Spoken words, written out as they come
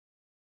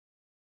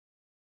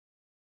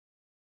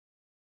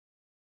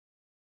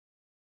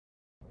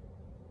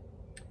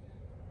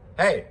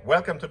Hey,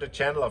 welcome to the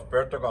channel of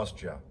Bird Dog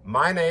Austria.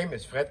 My name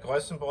is Fred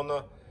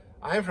Grössenbrunner.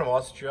 I'm from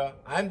Austria.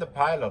 I'm the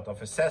pilot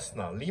of a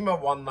Cessna Lima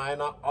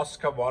 19er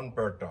Oscar 1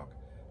 bird dog.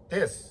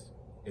 This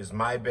is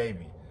my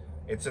baby.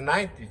 It's a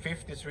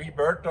 1953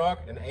 bird dog,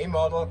 an A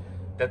model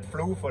that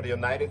flew for the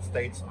United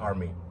States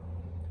Army.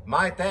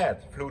 My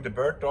dad flew the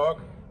bird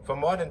dog for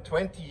more than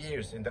 20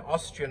 years in the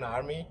Austrian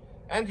Army,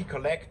 and he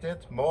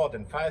collected more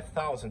than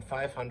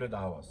 5,500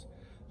 hours.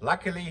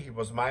 Luckily, he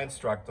was my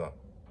instructor.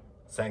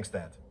 Thanks,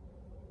 Dad.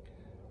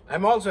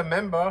 I'm also a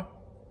member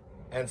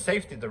and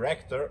safety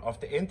director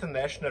of the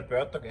International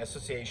Bird Dog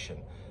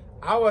Association.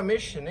 Our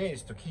mission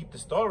is to keep the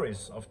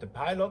stories of the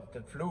pilot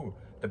that flew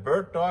the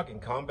bird dog in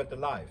combat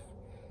alive.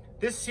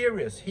 This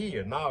series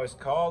here now is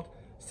called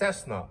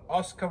Cessna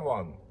Oscar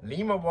 1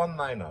 Lima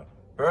 19er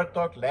Bird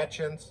Dog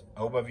Legends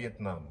over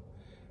Vietnam.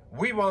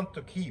 We want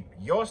to keep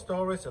your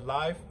stories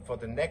alive for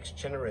the next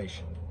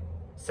generation.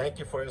 Thank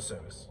you for your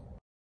service.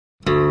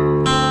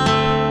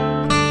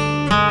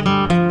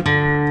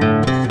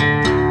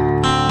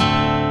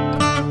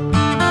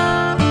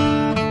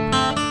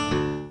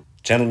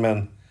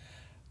 Gentlemen,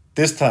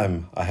 this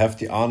time I have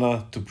the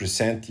honor to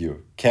present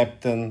you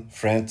Captain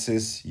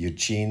Francis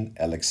Eugene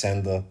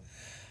Alexander,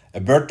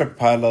 a bird dog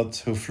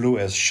pilot who flew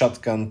as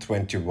Shotgun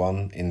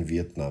 21 in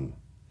Vietnam.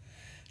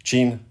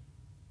 Gene,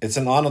 it's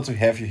an honor to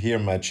have you here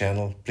on my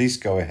channel. Please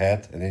go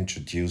ahead and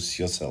introduce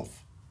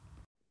yourself.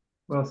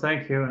 Well,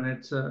 thank you, and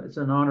it's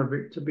an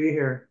honor to be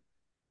here.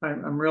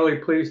 I'm really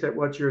pleased at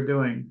what you're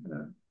doing,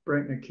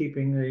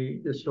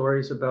 keeping the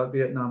stories about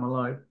Vietnam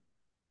alive.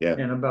 Yeah.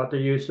 And about the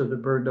use of the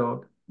bird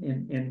dog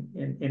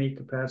in any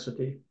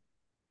capacity.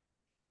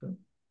 So.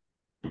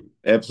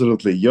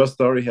 Absolutely. Your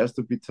story has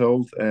to be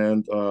told,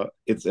 and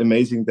it's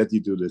amazing that you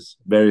do this.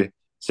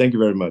 Thank you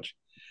very much.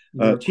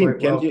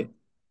 Gene,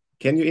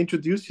 can you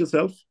introduce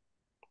yourself?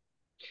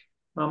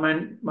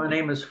 My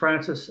name is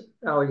Francis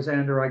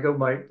Alexander. I go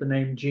by the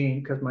name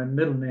Gene because my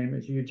middle name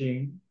is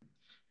Eugene.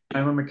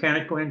 I'm a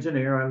mechanical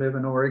engineer. I live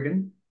in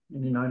Oregon in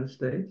the United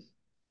States.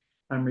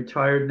 I'm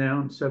retired now.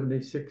 I'm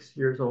 76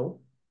 years old.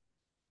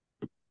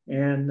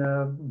 And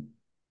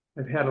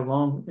I've had a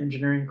long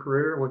engineering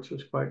career, which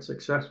was quite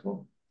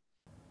successful.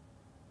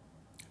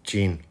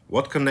 Gene,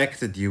 what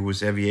connected you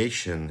with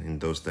aviation in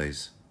those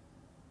days?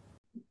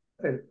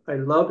 I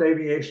loved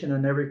aviation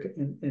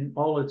in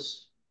all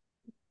its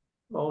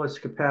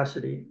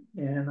capacity,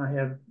 and I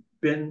have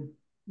been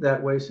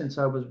that way since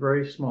I was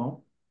very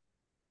small.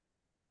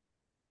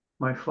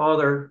 My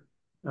father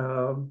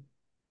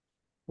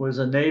was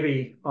a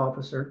Navy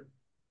officer.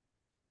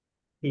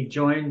 He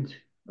joined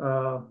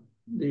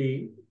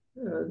the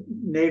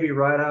Navy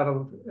right out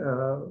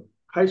of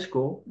high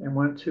school and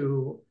went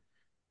to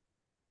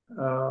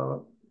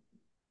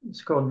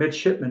it's called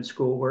midshipman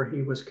school, where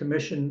he was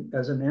commissioned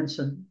as an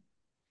ensign.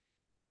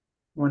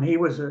 When he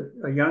was a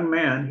young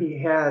man,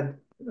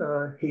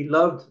 he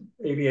loved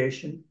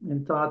aviation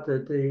and thought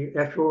that the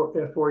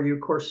F-4U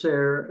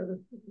Corsair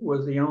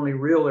was the only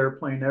real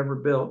airplane ever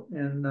built,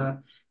 and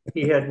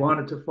he had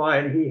wanted to fly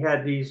it. He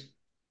had these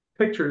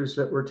pictures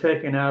that were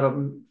taken out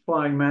of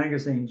flying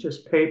magazines,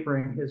 just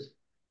papering his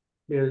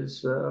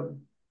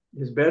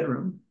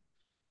bedroom.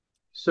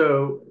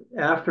 So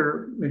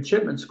after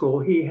midshipman school,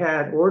 he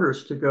had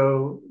orders to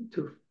go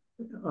to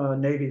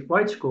Navy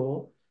flight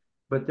school,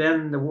 but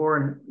then the war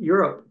in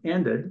Europe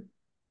ended,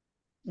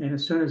 and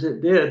as soon as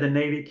it did, the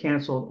Navy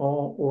canceled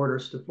all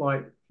orders to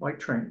flight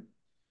training.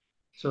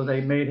 So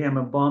they made him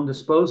a bomb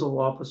disposal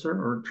officer,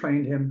 or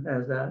trained him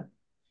as that,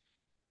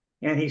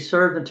 and he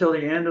served until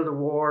the end of the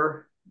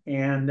war.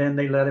 And then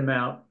they let him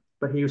out.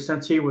 But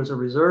since he was a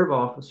reserve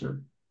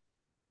officer,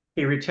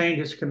 he retained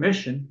his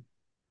commission.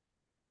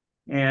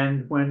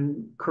 And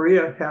when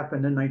Korea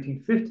happened in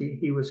 1950,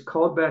 he was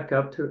called back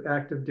up to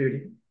active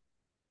duty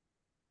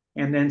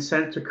and then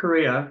sent to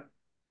Korea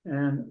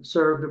and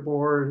served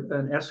aboard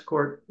an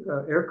escort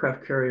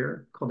aircraft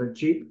carrier called a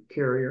Jeep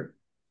carrier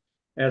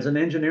as an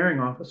engineering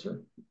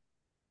officer,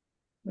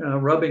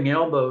 rubbing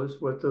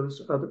elbows with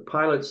those other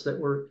pilots that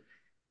were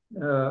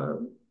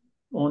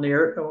on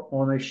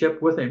the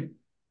ship with him.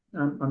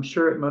 I'm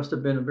sure it must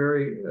have been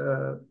very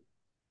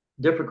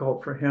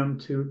difficult for him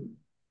to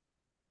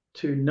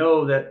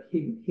know that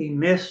he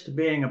missed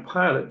being a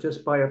pilot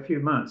just by a few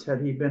months.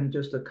 Had he been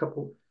just a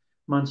couple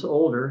months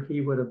older,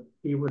 he would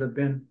have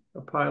been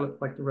a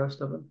pilot like the rest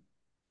of them.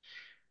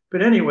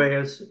 But anyway,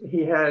 as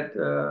he had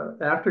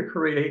after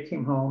Korea, he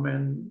came home,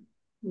 and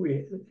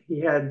he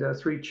had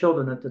 3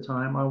 children at the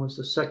time. I was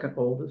the second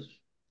oldest.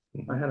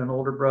 I had an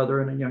older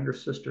brother and a younger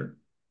sister.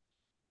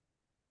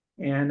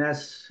 And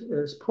as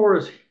poor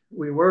as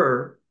we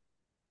were,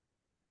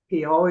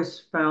 he always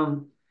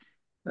found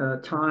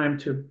time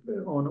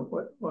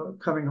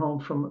coming home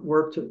from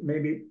work to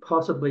maybe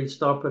possibly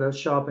stop at a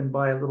shop and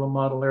buy a little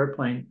model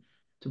airplane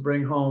to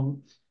bring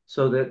home,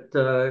 so that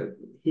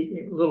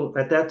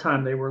at that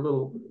time they were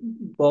little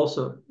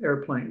balsa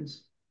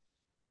airplanes.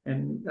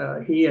 And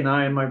he and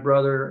I and my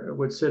brother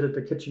would sit at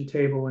the kitchen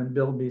table and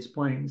build these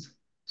planes.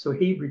 So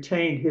he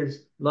retained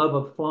his love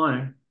of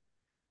flying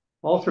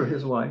all through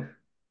his life.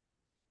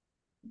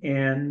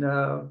 And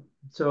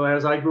so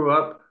as I grew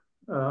up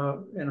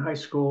in high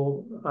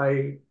school,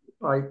 I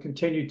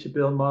continued to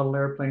build model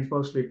airplanes,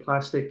 mostly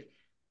plastic.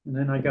 And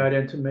then I got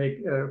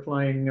into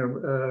flying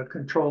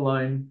control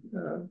line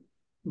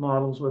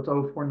models with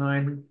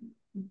O-49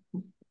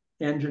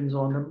 engines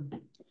on them.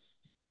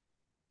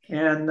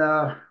 And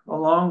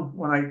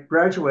when I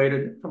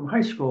graduated from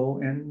high school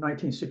in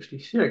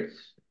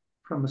 1966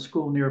 from a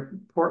school near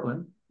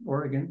Portland,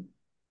 Oregon,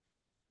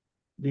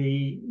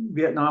 the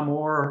Vietnam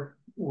War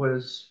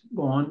was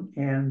going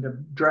and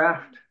the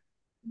draft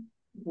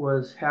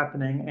was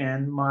happening,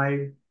 and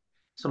my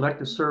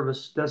selective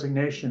service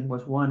designation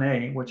was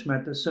 1A, which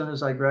meant as soon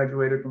as I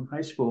graduated from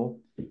high school,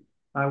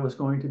 I was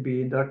going to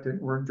be inducted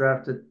or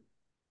drafted.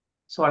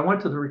 So I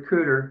went to the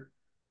recruiter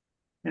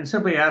and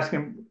simply asked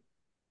him,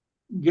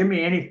 give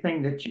me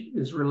anything that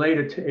is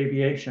related to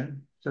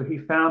aviation. So he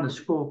found a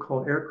school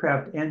called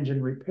Aircraft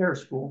Engine Repair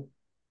School.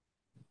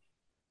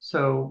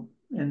 So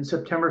in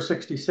September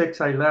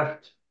 66, I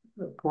left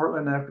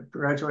Portland after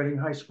graduating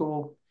high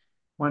school,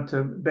 went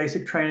to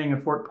basic training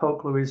in Fort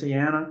Polk,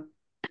 Louisiana,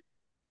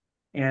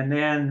 and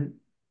then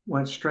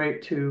went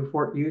straight to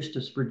Fort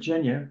Eustis,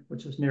 Virginia,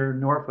 which is near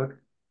Norfolk,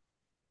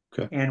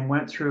 Okay. and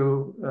went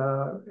through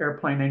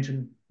airplane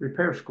engine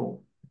repair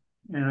school.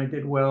 And I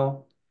did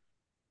well.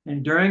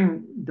 And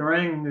during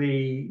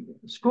the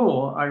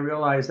school, I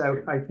realized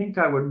I think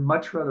I would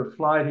much rather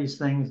fly these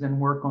things than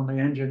work on the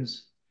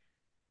engines.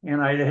 And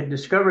I had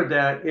discovered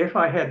that if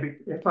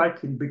I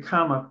could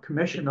become a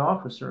commissioned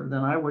officer,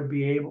 then I would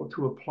be able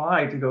to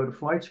apply to go to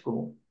flight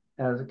school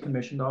as a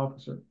commissioned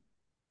officer.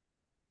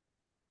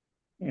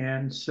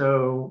 And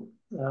so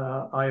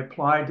I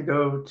applied to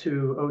go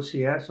to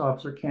OCS,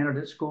 Officer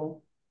Candidate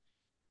School,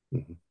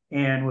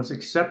 and was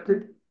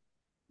accepted.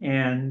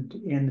 And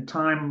in the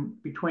time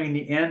between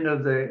the end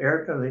of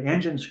the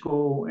engine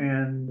school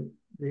and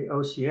the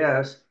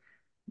OCS,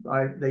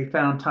 they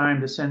found time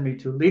to send me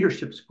to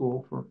leadership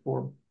school for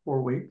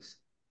four weeks.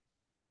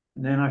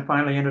 And then I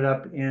finally ended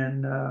up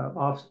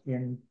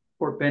in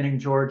Fort Benning,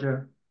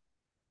 Georgia.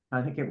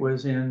 I think it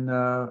was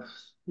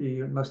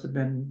it must have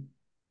been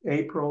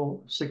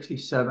April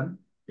 '67.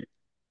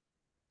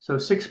 So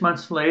 6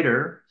 months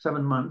later,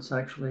 7 months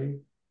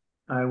actually,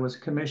 I was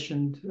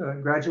commissioned,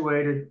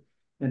 graduated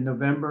in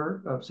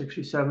November of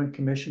 '67,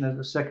 commissioned as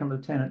a second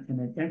lieutenant in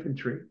the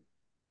infantry.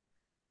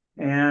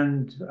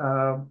 And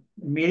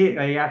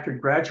immediately after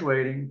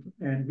graduating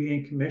and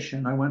being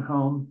commissioned, I went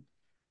home,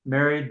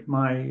 married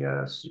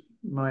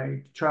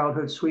my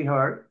childhood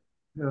sweetheart,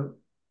 who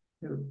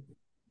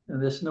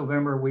this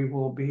November we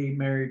will be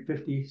married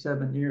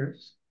 57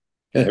 years.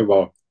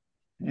 Wow.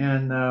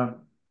 And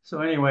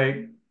so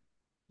anyway,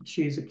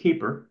 she's a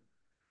keeper.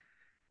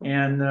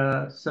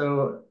 And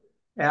so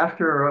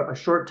after a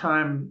short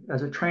time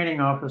as a training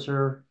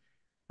officer,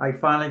 I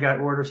finally got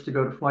orders to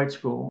go to flight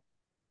school.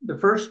 The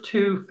first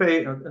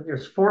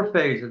there's 4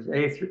 phases,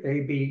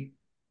 A, B,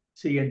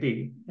 C, and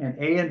D. And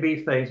A and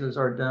B phases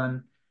are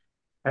done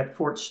at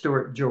Fort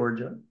Stewart,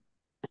 Georgia.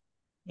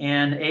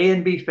 And A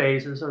and B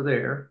phases are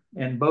there,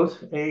 and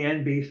both A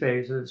and B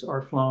phases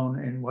are flown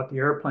in what the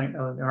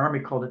Army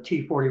called a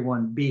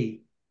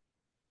T-41B.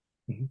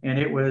 And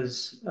it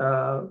was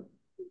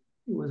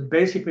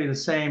basically the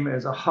same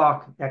as a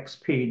Hawk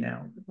XP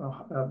now.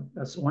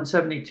 That's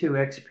 172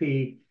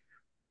 XP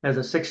has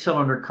a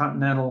 6-cylinder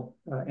Continental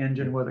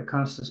engine with a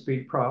constant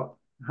speed prop,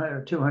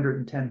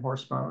 210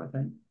 horsepower, I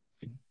think.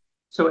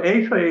 So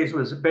A phase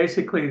was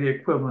basically the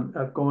equivalent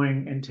of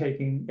going and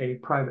taking a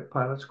private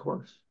pilot's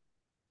course.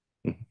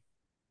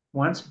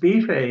 Once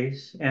B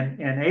phase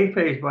and A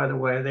phase, by the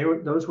way,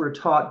 those were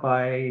taught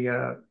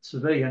by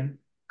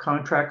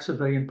contract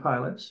civilian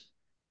pilots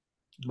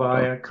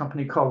by a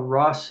company called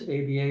Ross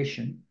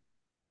Aviation.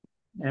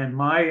 And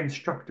my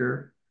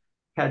instructor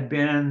had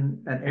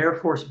been an Air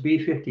Force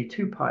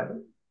B-52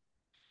 pilot.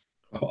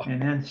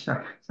 And then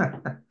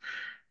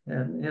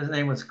and his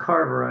name was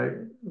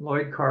Carver,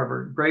 Lloyd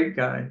Carver, great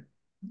guy.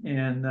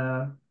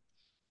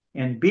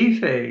 And B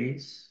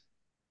phase,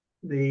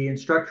 the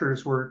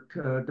instructors were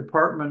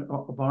Department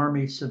of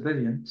Army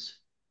civilians.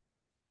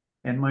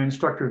 And my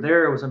instructor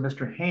there was a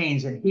Mr.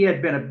 Haynes, and he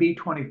had been a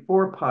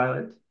B-24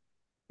 pilot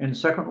in the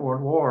Second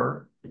World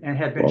War and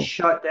had been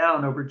shot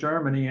down over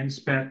Germany and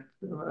spent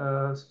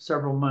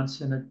several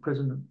months in a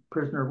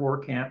prisoner of war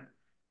camp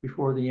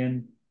before the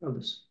end of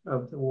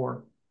the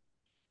war.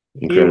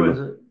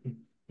 Incredible.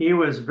 He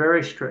was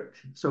very strict.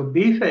 So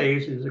B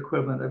phase is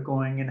equivalent of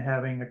going and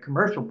having a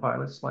commercial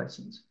pilot's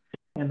license.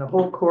 And the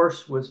whole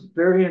course was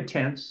very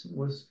intense. It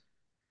was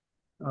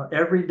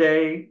every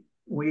day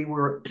we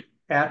were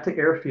at the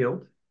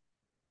airfield,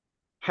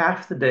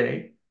 half the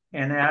day,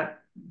 and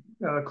at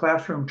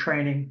classroom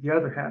training the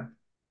other half.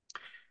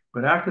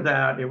 But after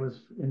that, it was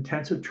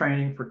intensive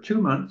training for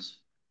 2 months.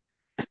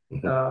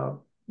 And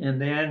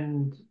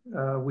then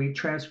we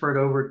transferred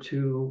over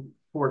to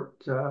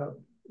Fort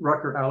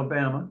Rucker,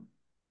 Alabama.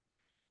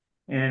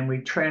 And we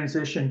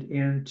transitioned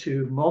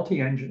into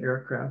multi-engine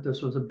aircraft.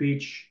 This was a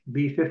Beech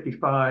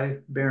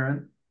B-55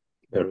 Baron.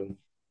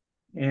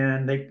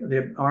 and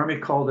the Army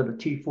called it a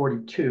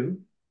T-42.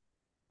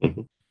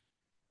 Mhm.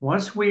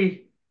 Once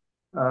we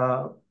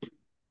uh,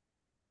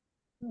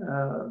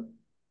 uh,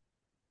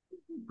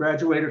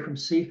 graduated from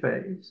C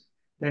phase,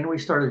 then we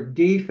started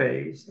D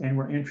phase and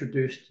were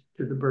introduced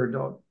to the bird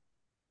dog.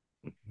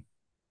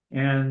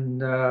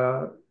 And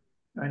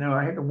I know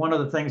one of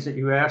the things that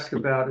you asked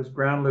about is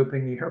ground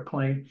looping the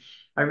airplane.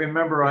 I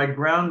remember I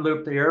ground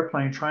looped the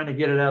airplane trying to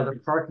get it out of the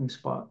parking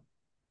spot.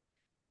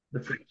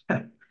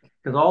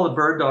 Because all the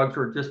bird dogs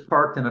were just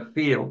parked in a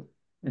field,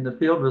 and the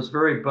field was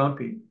very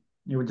bumpy.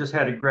 You just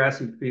had a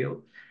grassy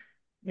field.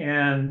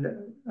 And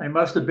I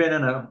must have been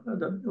in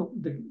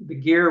the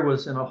gear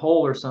was in a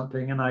hole or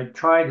something, and I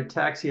tried to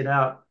taxi it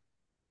out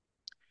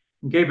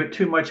and gave it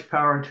too much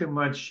power and too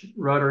much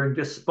rudder and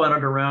just spun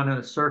it around in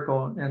a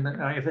circle. And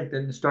I think the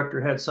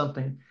instructor had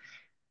something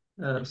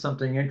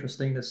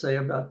interesting to say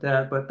about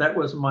that. But that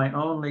was my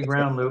only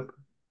ground loop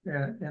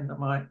in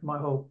my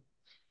whole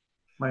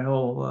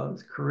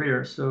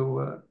career.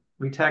 So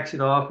we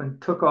taxied off and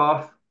took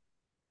off.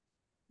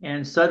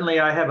 And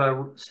suddenly I have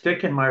a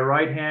stick in my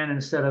right hand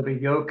instead of a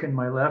yoke in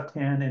my left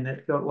hand, and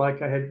it felt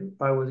like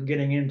I was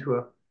getting into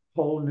a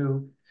whole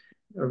new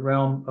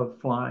realm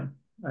of flying.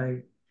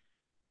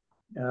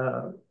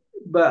 Uh,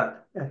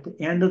 but at the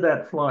end of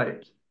that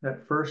flight,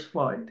 that first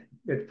flight,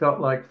 it felt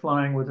like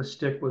flying with a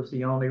stick was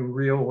the only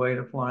real way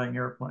to fly an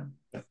airplane.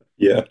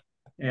 Yeah.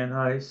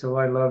 And so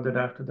I loved it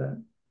after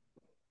that.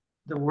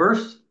 The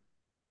worst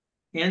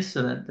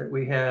incident that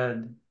we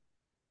had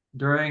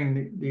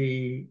during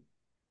the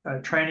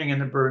training in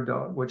the bird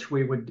dog, which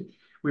we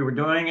were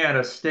doing at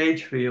a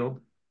stage field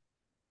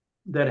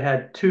that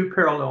had two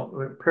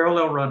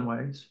parallel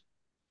runways,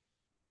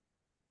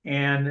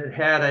 and it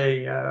had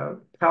a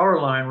power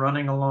line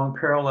running along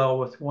parallel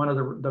with one of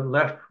the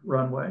left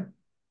runway.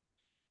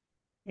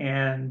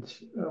 And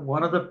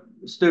one of the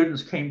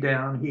students came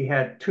down. He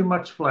had too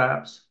much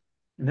flaps,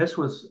 and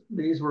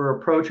these were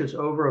approaches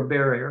over a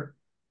barrier.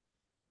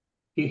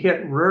 He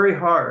hit very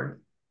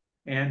hard,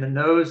 and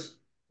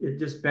it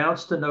just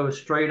bounced the nose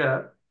straight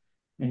up.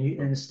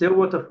 And still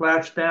with the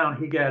flaps down,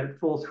 he got it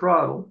full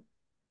throttle.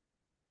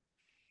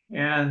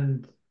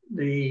 And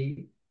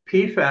the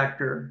P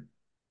factor,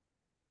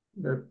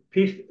 the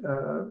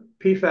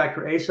P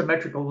factor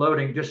asymmetrical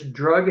loading just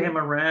drug him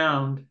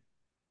around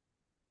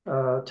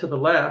to the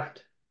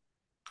left,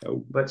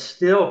 Oh. but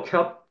still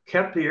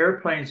kept the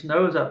airplane's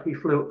nose up. He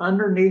flew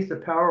underneath the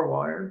power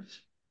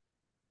wires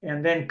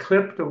and then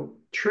clipped a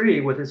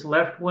tree with his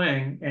left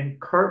wing and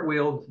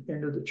cartwheeled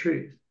into the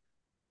trees.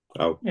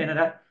 Oh. And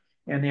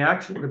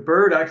the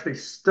bird actually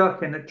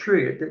stuck in the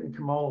tree. It didn't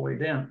come all the way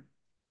down.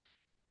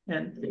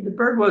 And the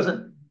bird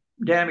wasn't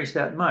damaged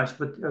that much,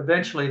 but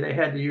eventually they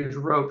had to use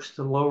ropes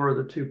to lower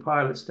the two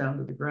pilots down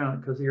to the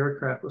ground because the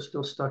aircraft was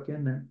still stuck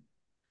in there.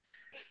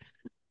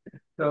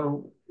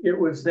 So it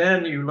was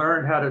then you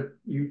learned how to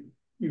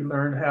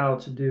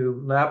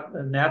do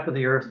nap of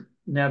the earth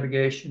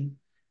navigation,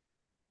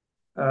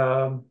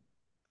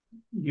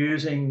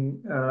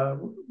 using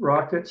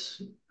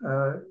rockets,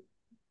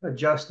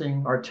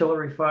 adjusting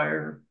artillery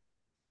fire,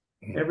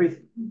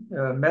 every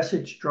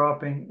message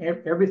dropping,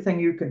 everything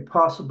you can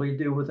possibly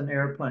do with an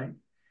airplane,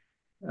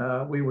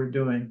 we were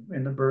doing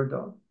in the bird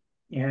dog.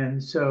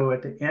 And so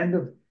at the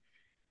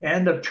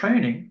end of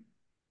training,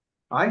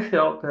 I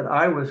felt that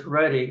I was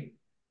ready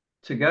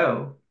to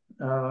go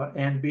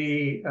and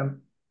be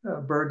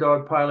a bird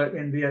dog pilot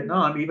in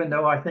Vietnam, even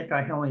though I think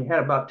I only had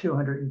about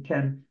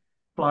 210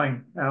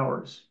 flying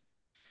hours.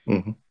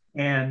 Mhm.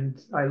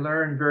 And I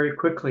learned very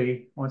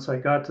quickly once I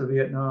got to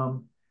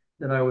Vietnam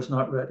that I was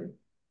not ready.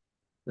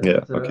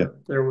 Yeah. Okay.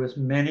 There was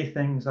many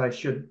things I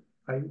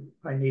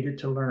needed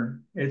to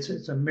learn.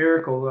 It's a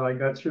miracle that I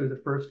got through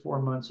the first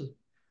 4 months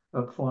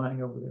of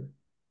flying over there.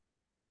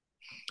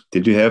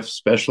 Did you have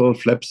special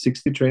flap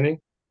 60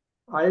 training?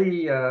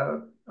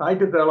 I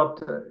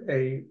developed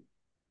a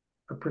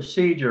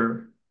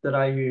procedure that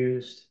I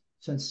used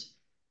since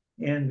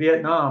in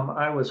Vietnam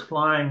I was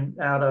flying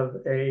out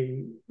of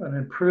an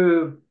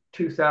improved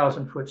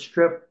 2,000-foot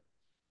strip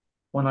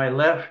when I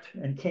left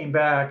and came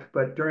back,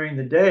 but during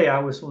the day I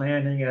was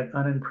landing at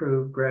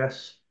unimproved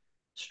grass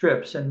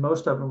strips, and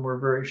most of them were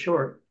very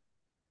short.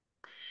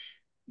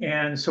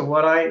 And so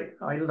what I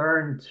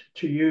learned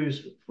to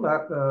use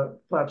flap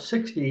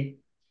 60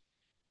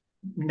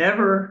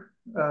 never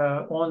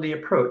on the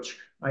approach.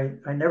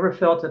 I never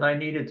felt that I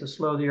needed to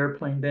slow the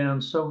airplane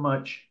down so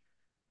much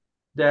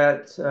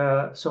that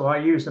so I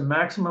used a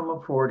maximum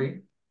of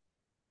 40.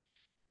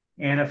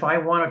 And if I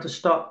wanted to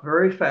stop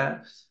very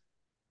fast,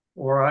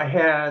 or I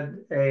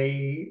had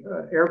a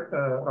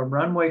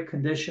runway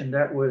condition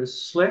that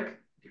was slick,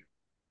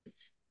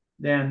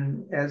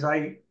 then as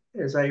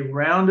I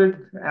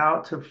rounded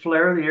out to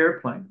flare the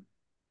airplane,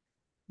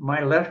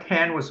 my left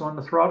hand was on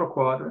the throttle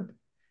quadrant,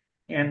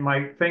 and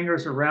my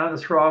fingers around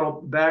the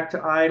throttle back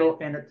to idle,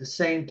 and at the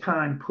same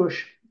time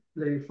push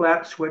the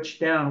flap switch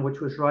down, which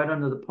was right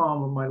under the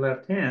palm of my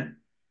left hand.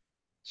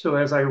 So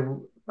as I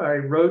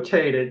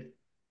rotated,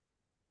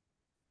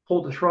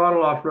 pulled the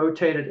throttle off,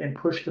 rotated, and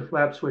pushed the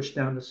flap switch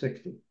down to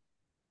 60.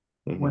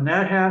 When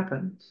that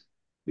happens,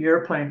 the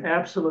airplane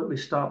absolutely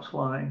stops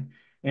flying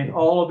and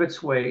all of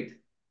its weight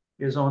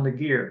is on the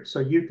gear. So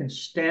you can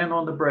stand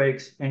on the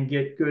brakes and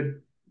get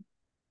good,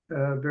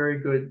 very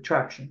good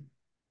traction.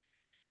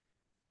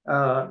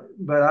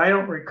 But I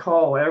don't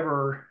recall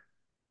ever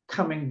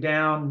coming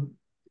down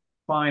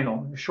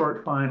final, a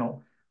short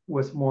final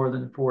with more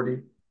than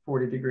 40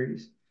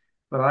 degrees.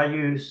 But I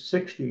used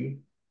 60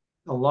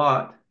 a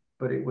lot,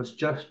 but it was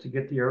just to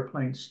get the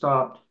airplane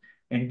stopped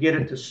and get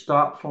it to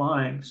stop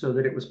flying so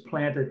that it was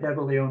planted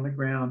heavily on the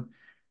ground.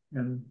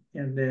 And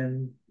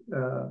then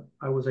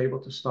I was able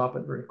to stop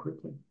it very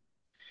quickly.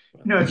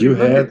 You know, if you You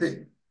look at had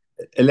the,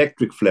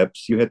 electric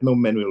flaps. You had no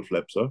manual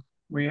flaps, huh?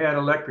 we had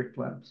electric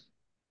flaps.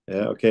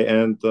 Yeah, okay.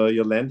 And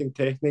your landing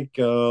technique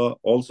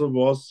also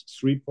was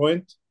 3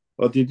 point,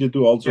 or did you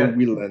do also Yeah.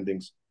 wheel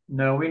landings?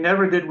 No, we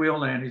never did wheel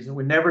landings. They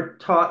never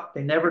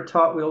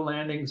taught wheel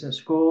landings in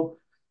school.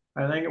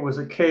 I think it was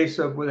a case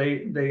of where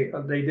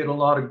they did a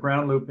lot of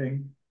ground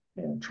looping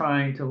and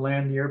trying to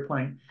land the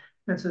airplane.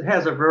 Since it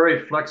has a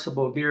very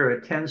flexible gear,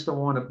 it tends to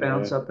want to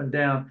bounce Yeah. up and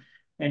down,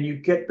 and you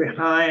get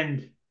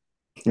behind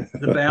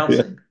the Yeah.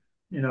 bouncing.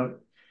 You know,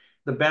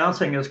 the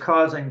bouncing is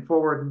causing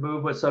forward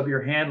movements of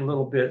your hand a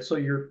little bit, so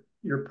you're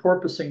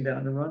porpoising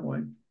down the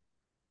runway.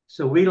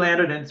 So we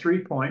landed in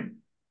 3 point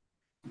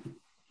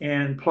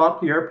and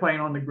plop the airplane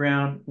on the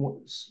ground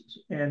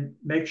and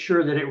make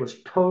sure that it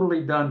was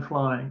totally done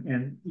flying,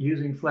 and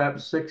using flap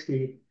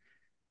 60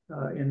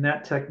 in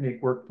that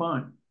technique worked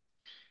fine.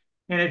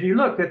 And if you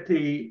look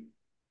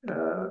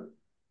uh,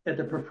 at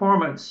the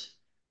performance,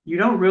 you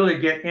don't really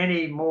get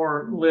any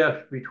more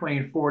lift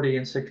between 40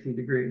 and 60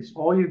 degrees.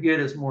 All you get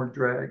is more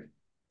drag.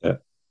 Yeah.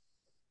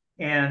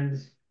 And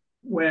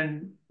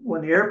when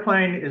the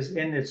airplane is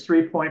in its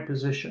 3 point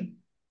position,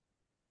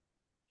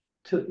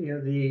 to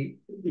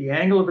the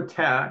angle of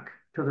attack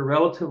to the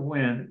relative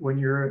wind,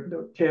 when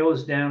the tail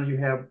is down, you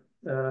have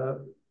a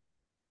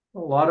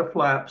lot of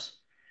flaps.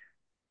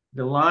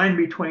 The line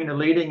between the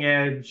leading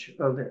edge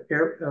of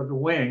the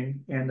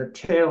wing and the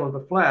tail of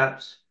the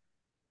flaps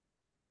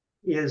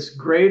is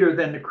greater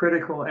than the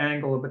critical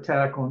angle of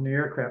attack on the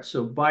aircraft.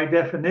 So by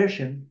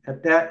definition,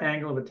 at that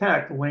angle of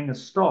attack, the wing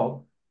is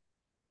stalled.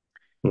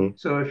 Hmm.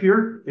 So if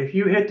you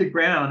hit the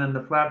ground and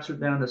the flaps are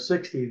down to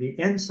 60, the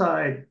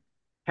inside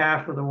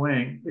half of the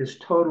wing is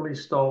totally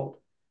stalled.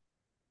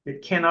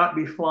 It cannot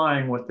be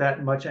flying with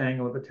that much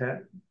angle of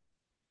attack.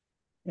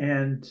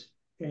 And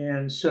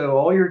so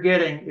all you're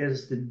getting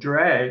is the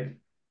drag.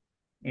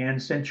 And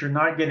since you're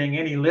not getting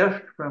any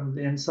lift from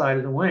the inside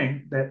of the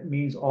wing, that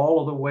means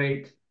all of the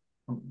weight,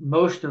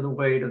 most of the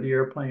weight of the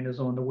airplane is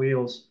on the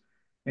wheels,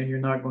 and you're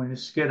not going to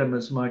skid them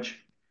as much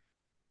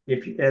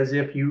as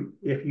if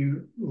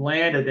you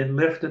landed and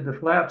lifted the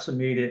flaps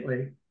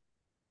immediately,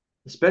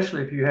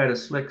 especially if you had a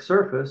slick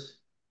surface.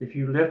 If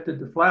you lifted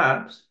the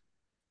flaps,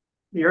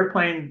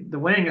 the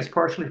wing is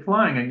partially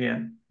flying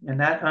again, and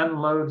that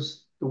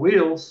unloads the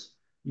wheels.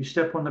 You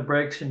step on the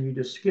brakes and you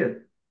just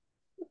skid.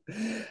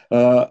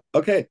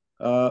 Okay.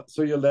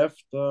 So you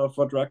left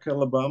Fort Rucker,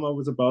 Alabama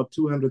with about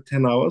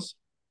 210 hours.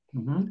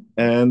 Mm-hmm.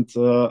 And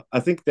I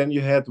think then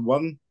you had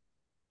 1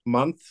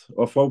 month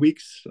or 4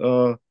 weeks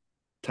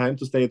time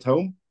to stay at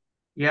home.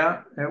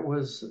 Yeah,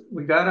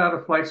 we got out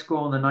of flight school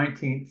on the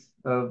 19th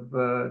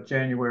of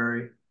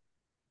January,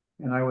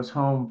 and I was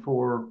home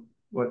for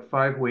what,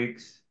 5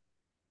 weeks,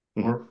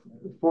 Mm-hmm. or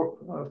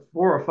 4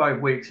 or 5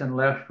 weeks, and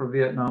left for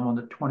Vietnam on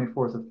the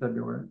 24th of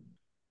February,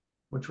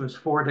 which was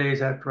 4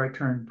 days after I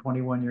turned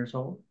 21 years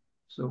old.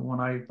 So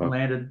when I Oh,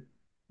 landed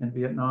in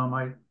Vietnam,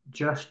 I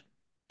just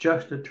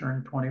had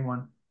turned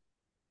 21.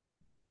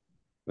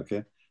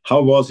 okay.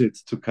 How was it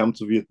to come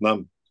to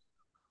Vietnam?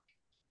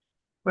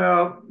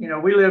 Well,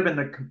 we live in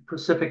the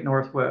Pacific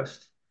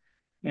Northwest.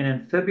 And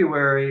in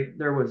February,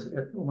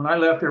 when I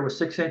left, there was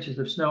 6 inches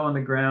of snow on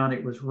the ground.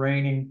 It was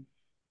raining.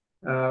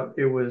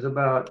 It was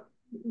about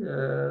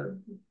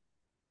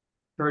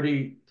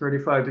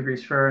 35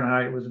 degrees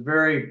Fahrenheit. It was a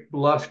very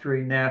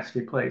blustery,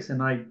 nasty place.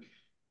 And I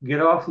get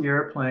off the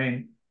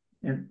airplane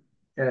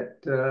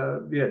at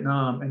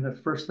Vietnam, and the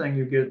first thing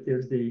you get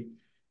is the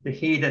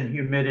heat and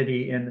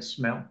humidity and the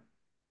smell.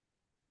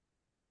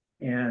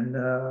 And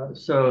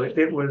so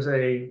it was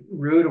a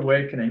rude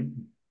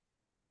awakening.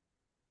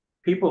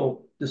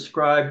 People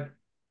describe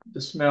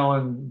the smell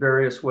in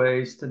various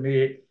ways. To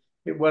me,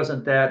 it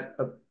wasn't that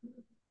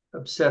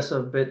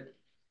obsessive, but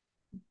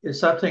it's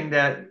something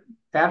that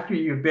after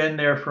you've been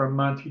there for a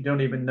month, you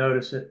don't even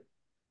notice it,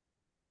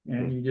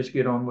 and you just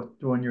get on with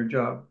doing your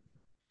job.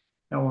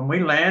 Now, when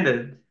we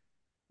landed,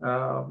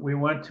 we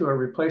went to a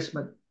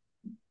replacement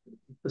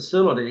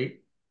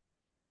facility,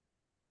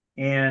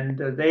 and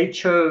they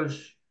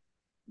chose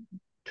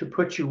to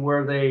put you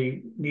where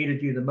they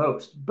needed you the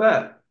most.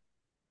 But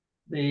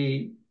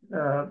the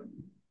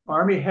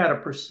Army had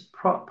a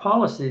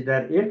policy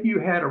that if you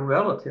had a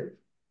relative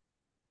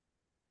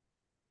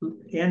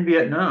in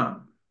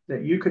Vietnam,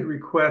 that you could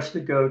request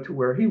to go to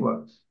where he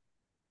was.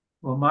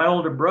 Well, my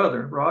older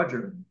brother,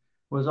 Roger,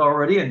 was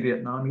already in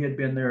Vietnam. He had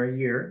been there a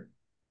year,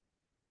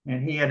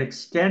 and he had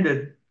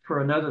extended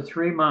for another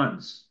 3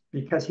 months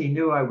because he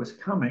knew I was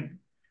coming.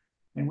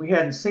 And we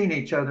hadn't seen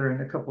each other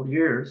in a couple of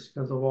years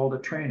because of all the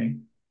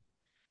training.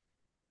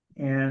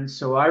 And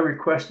so I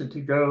requested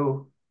to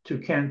go to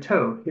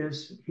Canto.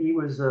 He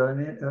was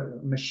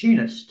a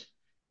machinist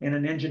in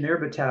an engineer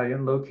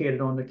battalion located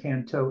on the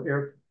Canto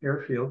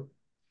airfield.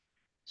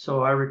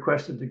 So I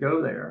requested to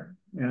go there,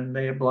 and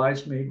they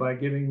obliged me by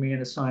giving me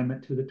an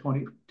assignment to the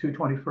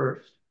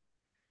 221st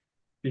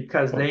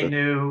because they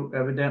knew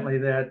evidently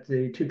that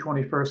the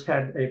 221st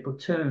had a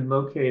platoon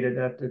located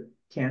at the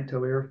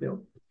Canto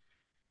airfield.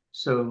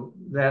 So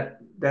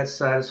that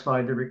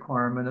satisfied the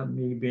requirement of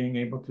me being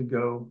able to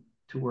go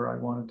to where I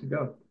wanted to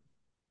go.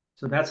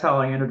 So that's how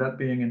I ended up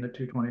being in the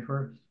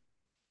 221st.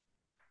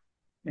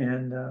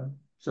 And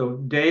so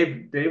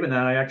Dave and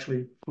I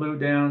actually flew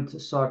down to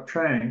Soc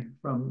Trang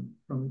from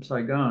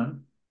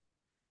Saigon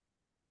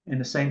in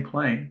the same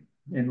plane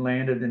and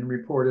landed and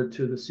reported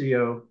to the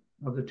CO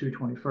of the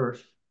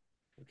 221st.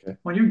 Okay.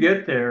 When you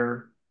get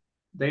there,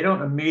 they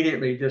don't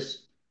immediately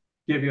just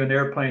give you an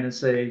airplane and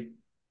say,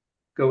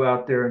 go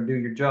out there and do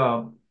your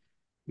job.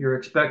 You're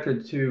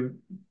expected to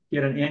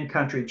get an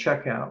in-country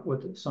checkout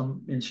with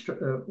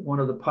one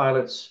of the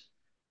pilots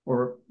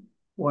or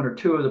one or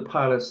two of the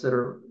pilots that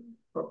are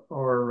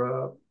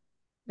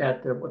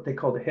at what they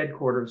call the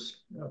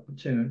headquarters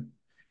platoon,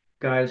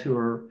 guys who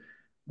are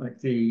like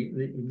the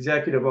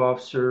executive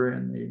officer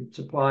and the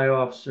supply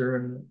officer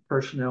and the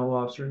personnel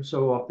officer and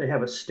so on. They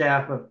have a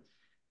staff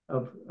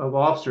of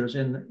officers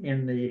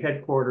in the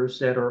headquarters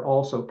that are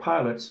also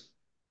pilots.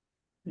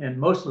 And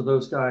most of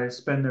those guys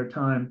spend their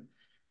time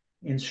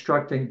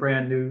instructing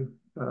brand new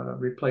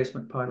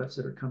replacement pilots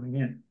that are coming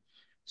in.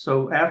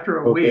 So after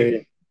a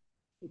week,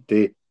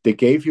 they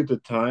gave you the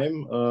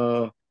time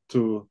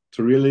to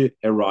really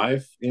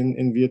arrive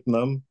in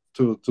Vietnam,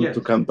 to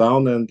come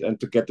down and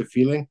to get the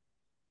feeling.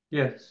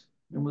 Yes,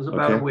 it was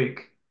about a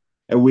week.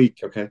 A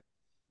week, okay.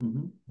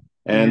 Mm-hmm.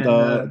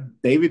 And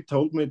David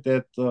told me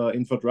that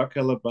in Fort Rucker,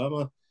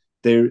 Alabama,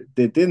 they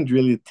didn't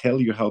really tell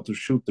you how to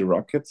shoot the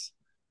rockets.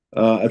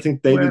 I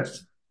think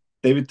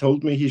David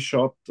told me he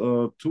shot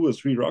 2 or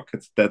 3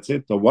 rockets. That's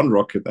it, or 1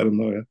 rocket. I don't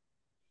know.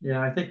 Yeah,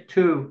 I think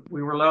 2.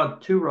 We were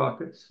allowed 2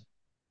 rockets.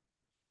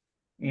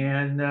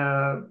 And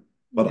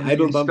but I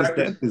don't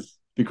understand this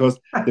because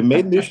the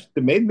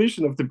main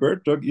mission of the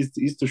bird dog is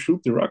to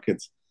shoot the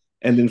rockets.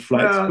 And in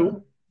flight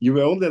school, you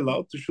were only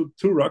allowed to shoot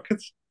 2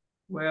 rockets.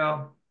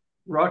 Well,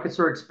 rockets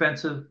are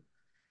expensive.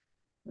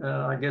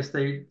 I guess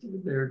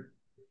they're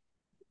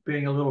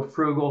being a little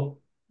frugal,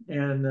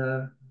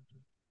 and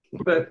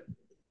but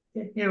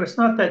it's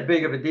not that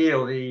big of a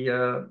deal.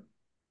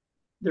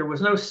 There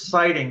was no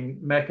sighting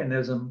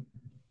mechanism.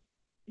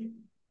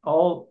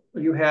 All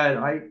you had,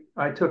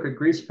 I took a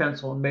grease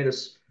pencil and made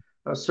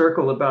a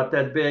circle about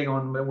that big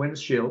on the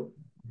windshield,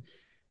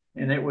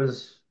 and it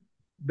was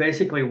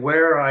basically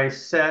where I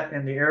sat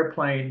in the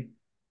airplane.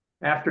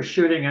 After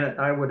shooting it,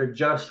 I would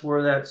adjust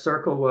where that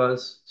circle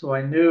was, so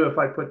I knew if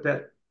I put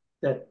that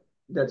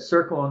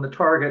circle on the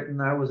target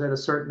and I was at a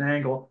certain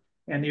angle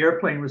and the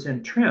airplane was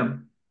in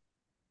trim,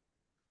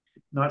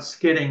 not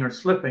skidding or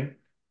slipping,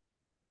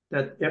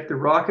 that if the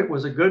rocket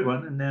was a good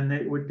one, and then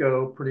it would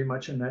go pretty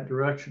much in that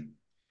direction.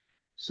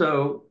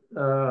 So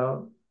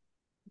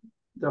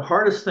the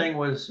hardest thing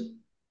was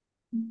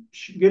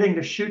getting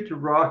to shoot the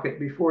rocket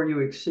before you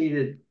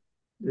exceeded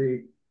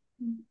the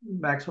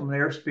maximum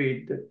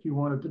airspeed that you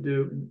wanted to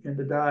do in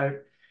the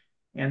dive,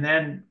 and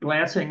then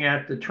glancing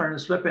at the turn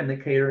and slip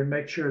indicator and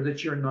make sure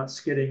that you're not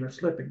skidding or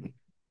slipping.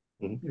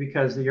 Mm-hmm.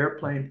 Because the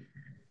airplane,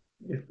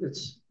 if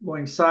it's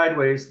going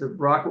sideways, the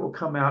rocket will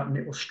come out and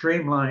it will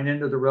streamline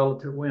into the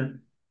relative wind,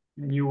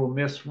 and you will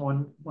miss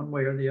one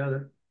way or the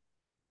other.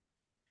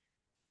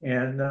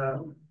 And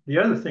the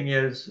other thing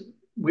is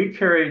we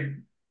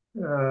carried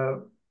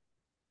 4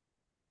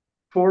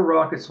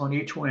 rockets on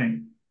each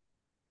wing,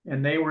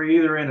 and they were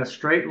either in a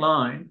straight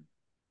line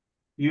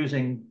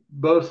using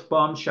both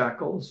bomb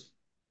shackles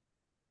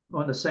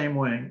on the same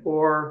wing,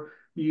 or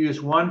you use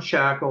one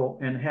shackle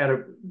and had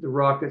the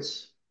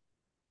rockets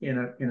in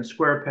a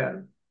square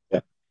pattern. Yeah.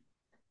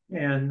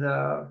 And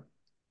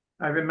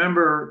I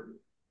remember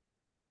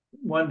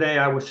one day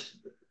I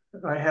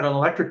had an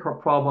electrical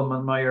problem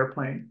on my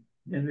airplane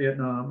in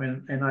Vietnam,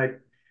 and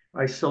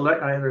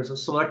there's a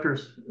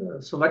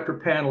selector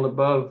panel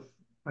above.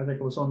 I think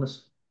it was on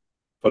this.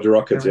 For the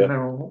rockets, yeah.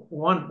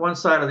 One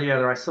side or the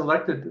other. I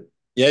selected.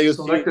 Yeah, you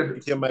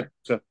selected. See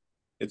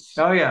it's.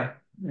 Oh yeah,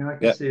 I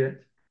can see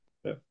it.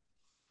 Yeah.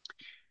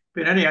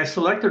 But anyway, I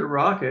selected a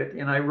rocket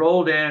and I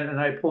rolled in and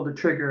I pulled the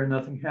trigger and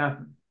nothing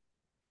happened.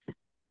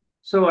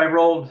 So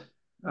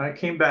I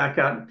came back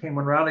out and came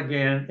around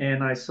again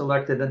and I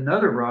selected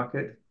another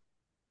rocket,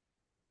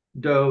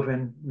 dove,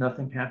 and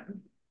nothing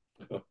happened.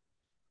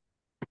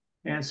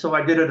 And so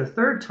I did it a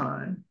 3rd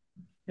time.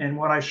 And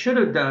what I should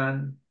have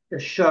done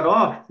is shut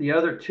off the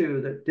other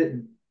 2 that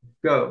didn't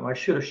go. I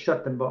should have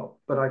shut them both,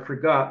 but I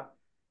forgot.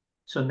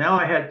 So now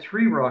I had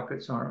 3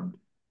 rockets armed.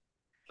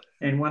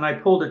 And when I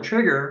pulled the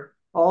trigger,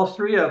 all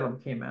 3 of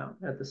them came out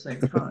at the same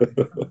time.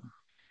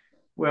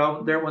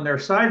 Well, when they're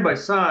side by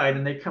side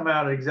and they come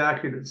out at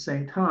exactly the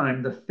same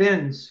time, the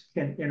fins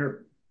can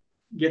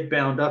get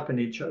bound up in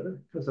each other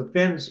because the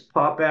fins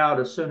pop out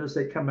as soon as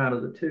they come out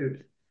of the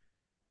tubes.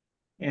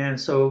 And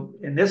so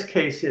in this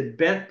case, it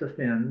bent the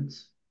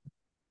fins.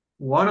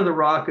 One of the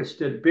rockets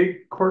did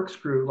big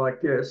corkscrew like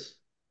this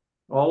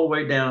all the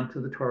way down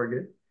to the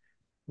target.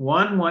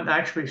 One went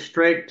actually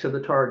straight to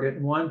the target,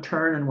 and one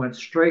turned and went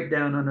straight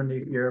down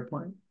underneath the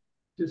airplane.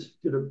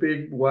 Just did a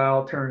big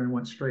wild turn and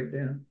went straight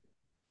down.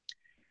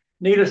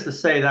 Needless to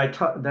say,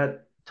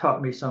 that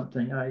taught me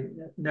something. I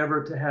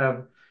never to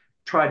have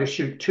tried to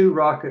shoot two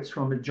rockets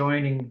from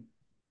adjoining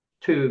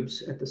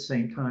tubes at the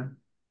same time.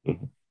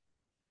 Mhm.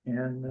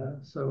 And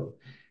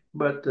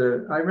but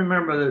I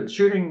remember that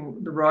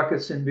shooting the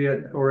rockets in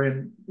Vietnam or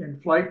in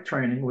flight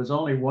training was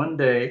only one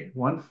day,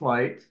 one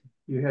flight.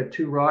 You had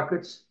two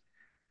rockets.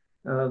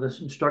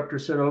 This instructor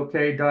said,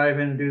 "Okay, dive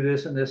in and do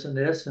this and this and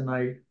this," and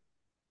I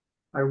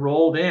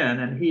rolled in,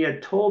 and he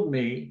had told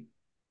me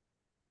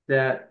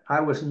that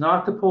I was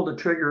not to pull the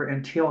trigger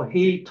until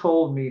he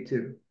told me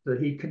to, that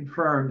he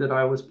confirmed that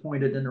I was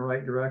pointed in the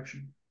right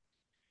direction.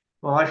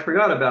 Well, I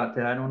forgot about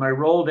that. And when I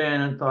rolled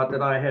in and thought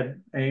that I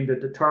had aimed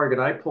at the target,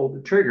 I pulled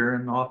the trigger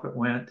and off it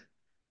went.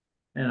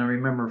 And I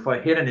remember if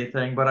I hit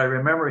anything, but I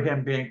remember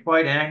him being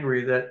quite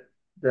angry that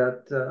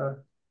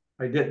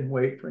I didn't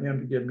wait for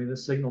him to give me the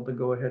signal to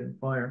go ahead and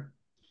fire.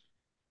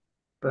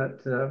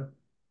 But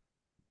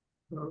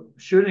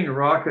shooting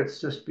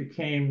rockets just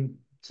became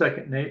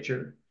second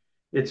nature.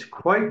 It's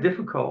quite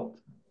difficult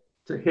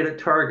to hit a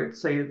target,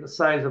 say the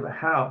size of a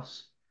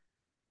house,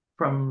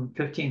 from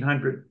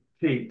 1,500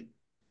 feet.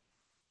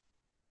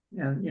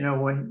 And you know,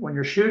 when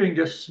you're shooting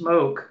just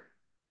smoke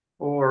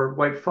or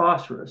white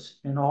phosphorus,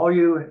 and all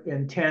you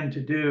intend to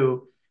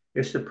do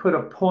is to put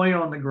a point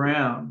on the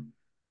ground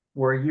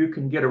where you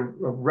can get a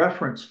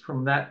reference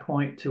from that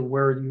point to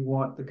where you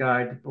want the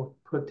guy to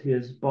put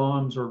his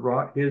bombs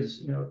or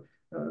his,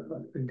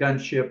 a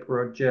gunship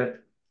or a jet.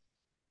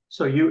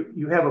 So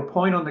you have a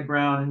point on the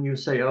ground and you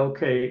say,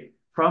 okay,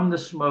 from the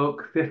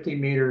smoke, 50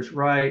 meters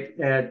right,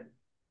 add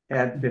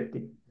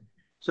 50.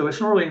 So it's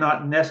really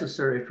not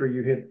necessary for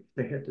you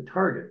to hit the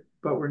target.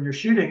 But when you're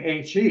shooting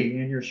HE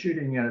and you're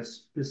shooting at a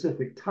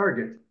specific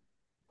target,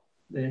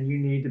 then you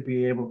need to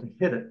be able to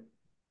hit it.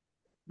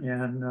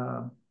 And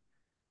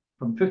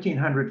from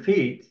 1,500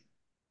 feet,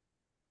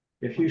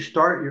 if you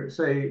start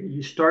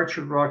you start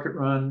your rocket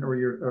run or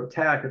your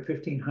attack at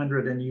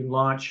 1,500 and you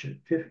launch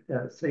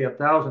at say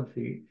 1,000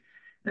 feet,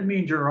 that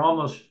means you're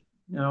almost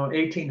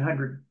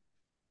 1,800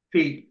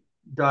 feet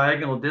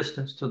diagonal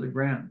distance to the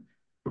ground.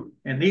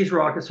 And these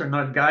rockets are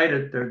not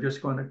guided; they're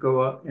just going to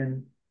go up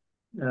and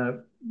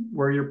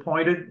where you're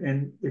pointed.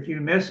 And if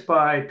you miss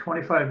by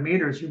 25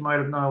 meters, you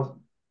might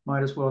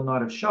as well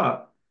not have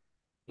shot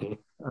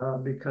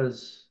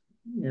because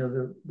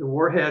the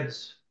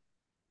warheads,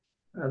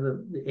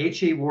 the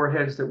HE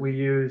warheads that we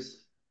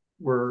use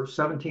were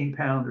 17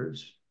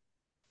 pounders.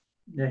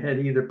 They had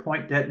either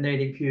point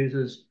detonating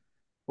fuses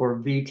or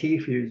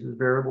VT fuses,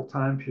 variable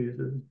time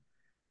fuses,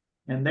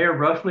 and they're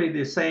roughly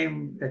the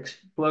same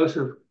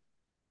explosive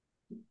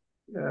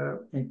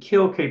and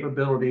kill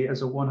capability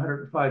as a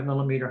 105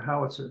 millimeter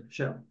howitzer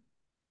shell.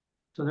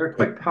 So they're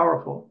quite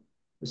powerful,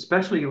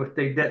 especially if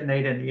they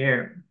detonate in the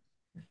air.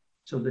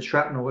 So the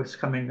shrapnel is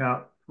coming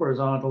out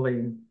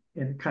horizontally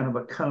in kind of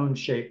a cone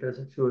shape as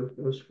it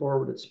goes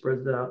forward, it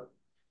spreads out.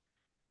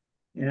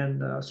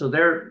 And so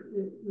their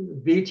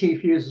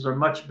VT fuses are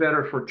much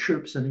better for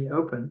troops in the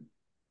open.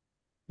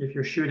 If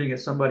you're shooting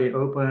at somebody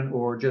open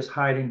or just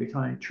hiding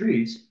behind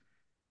trees.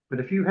 But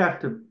if you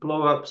have to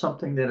blow up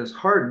something that is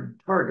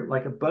hardened target,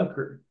 like a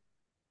bunker,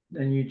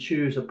 then you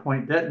choose a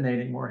point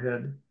detonating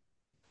warhead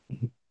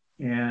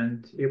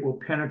and it will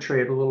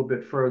penetrate a little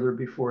bit further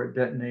before it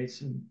detonates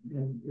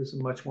and is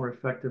much more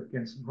effective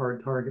against a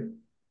hard target.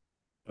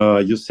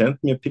 You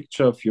sent me a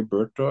picture of your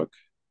bird dog.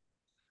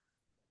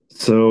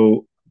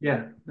 So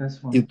yeah,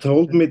 that's one. You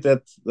told me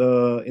that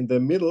in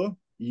the middle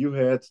you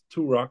had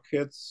two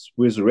rockets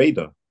with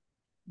radar.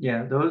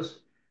 Yeah,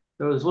 those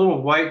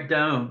little white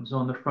domes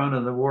on the front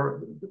of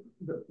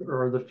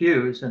the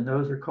fuse, and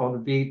those are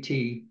called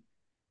VT,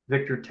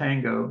 Victor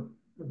Tango,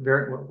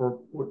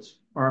 what's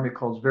Army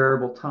calls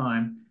variable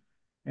time,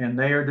 and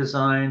they are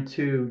designed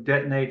to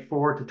detonate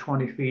 4 to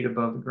 20 feet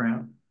above the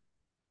ground.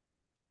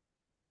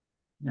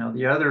 Now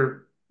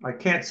I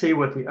can't see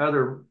what the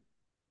other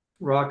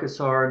rockets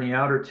are in the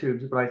outer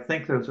tubes, but I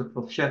think those are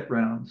flechette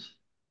rounds.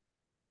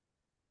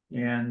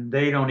 And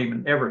they don't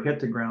even ever hit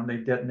the ground. They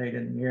detonate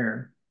in the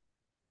air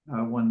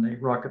when the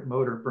rocket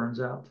motor burns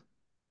out.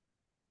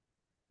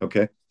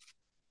 Okay.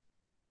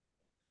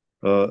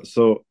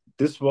 So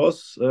this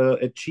was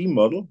a G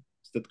model,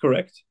 is that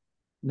correct?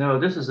 No,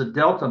 this is a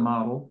Delta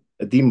model.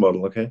 A D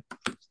model, okay.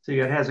 See,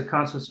 it has a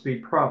constant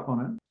speed prop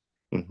on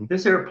it. Mm-hmm.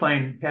 This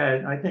airplane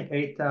had, I think,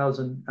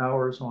 8,000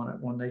 hours on it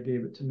when they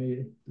gave it to me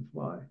to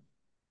fly.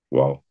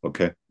 Wow,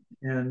 okay.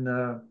 And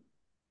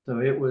so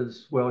it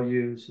was well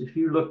used. If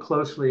you look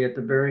closely at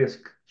the various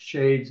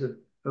shades of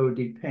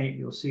OD paint,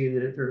 you'll see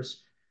that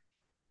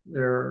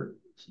there are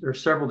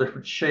there's several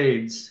different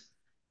shades.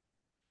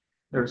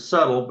 They're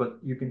subtle, but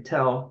you can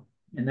tell,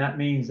 and that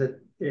means that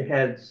it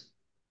has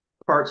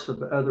parts of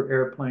the other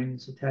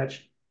airplanes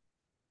attached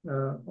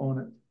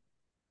on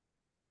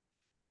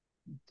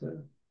it.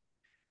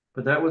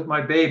 But that was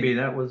my baby.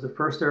 That was the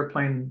first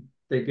airplane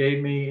they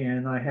gave me,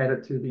 and I had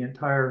it through the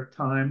entire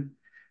time.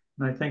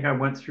 And I think I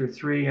went through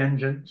 3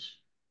 engines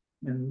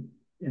in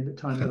the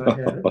time that I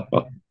had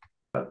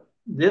it.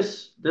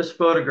 This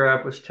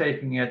photograph was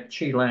taken at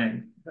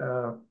Chilang,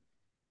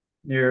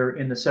 near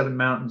in the Seven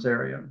Mountains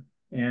area.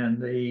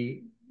 And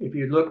if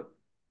you look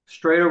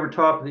straight over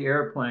top of the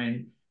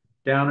airplane,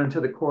 down into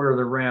the corner of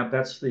the ramp,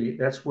 that's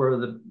where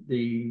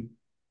the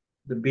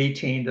B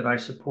team that I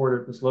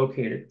supported was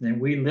located. And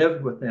we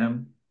lived with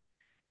them.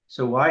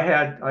 So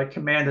I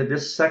commanded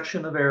this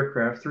section of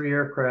aircraft, 3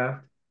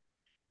 aircraft.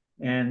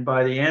 And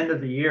by the end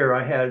of the year,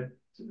 I had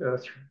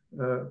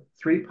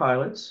 3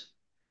 pilots.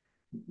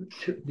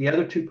 The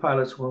other 2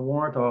 pilots were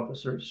warrant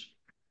officers.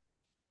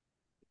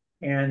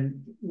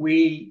 And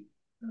we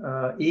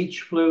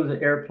each flew the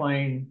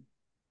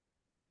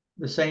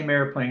same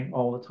airplane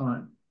all the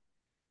time.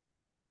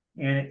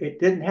 And it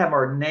didn't have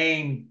our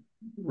name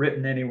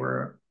written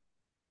anywhere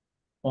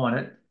on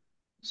it.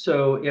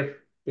 So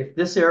if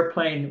this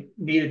airplane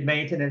needed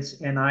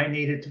maintenance and I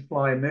needed to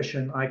fly a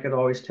mission, I could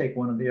always take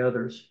one of the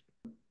others.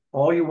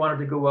 All you wanted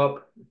to go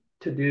up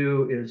to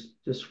do is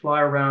just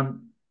fly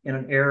around in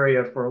an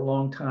area for a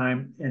long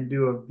time and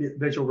do a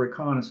visual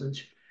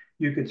reconnaissance.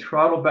 You could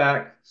throttle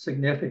back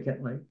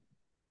significantly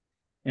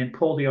and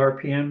pull the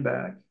RPM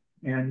back,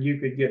 and you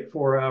could get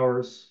 4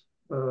 hours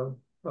of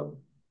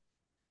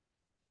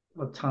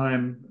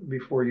time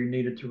before you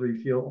needed to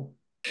refuel.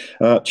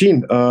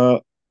 Gene,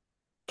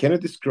 can you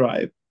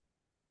describe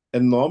a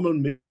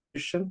normal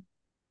mission?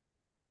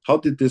 How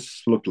did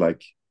this look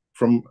like?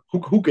 From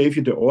who gave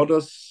you the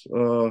orders?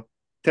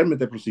 Tell me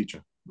the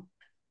procedure.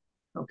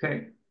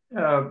 Okay.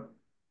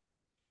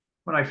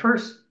 When I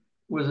first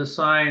was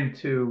assigned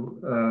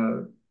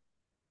to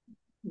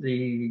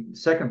the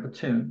 2nd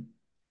Platoon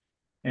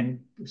and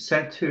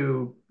sent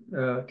to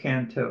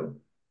Canto,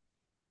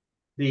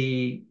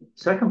 the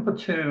 2nd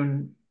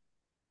Platoon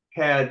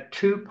had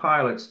 2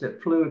 pilots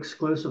that flew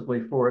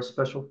exclusively for a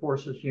Special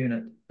Forces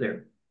unit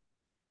there.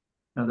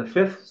 Now, the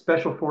 5th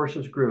Special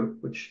Forces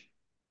Group, which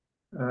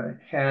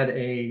had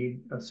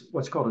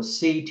what's called a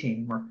C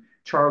team or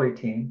Charlie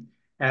team,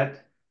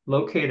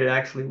 located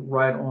actually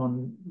right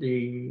on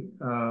the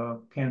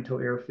Canto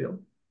airfield.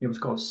 It was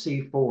called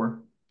C4.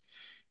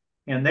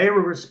 And they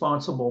were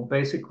responsible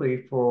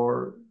basically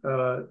for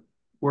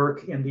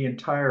work in the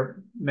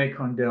entire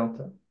Mekong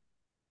Delta.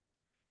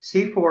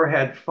 C4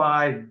 had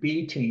 5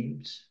 B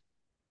teams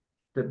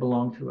that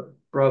belonged to it,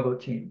 Bravo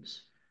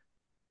teams,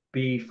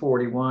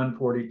 B41,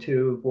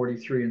 42,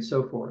 43, and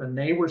so forth. And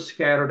they were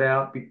scattered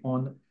out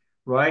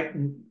right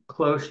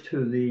close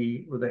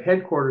to where the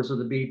headquarters of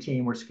the B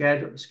team were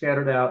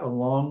scattered out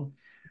along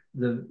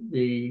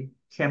the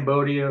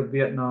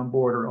Cambodia-Vietnam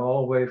border,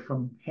 all the way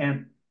from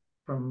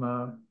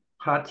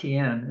Ha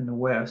Tien in the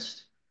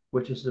west,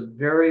 which is the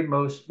very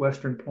most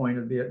western point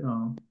of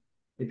Vietnam,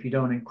 if you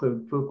don't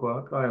include Phu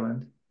Quoc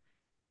Island.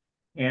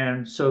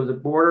 And so the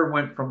border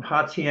went from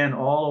Ha Tien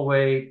all the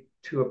way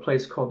to a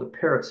place called the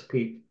Parrots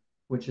Peak,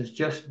 which is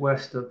just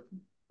west of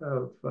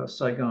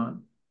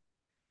Saigon.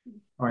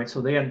 All right,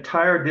 so the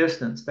entire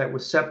distance that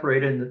was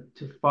separated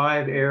into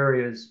 5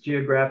 areas,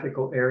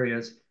 geographical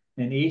areas,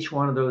 and each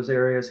one of those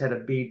areas had a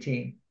B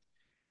team.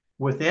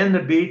 Within the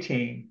B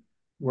team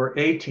were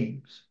A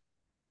teams.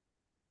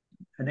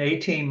 An A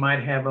team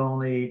might have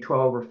only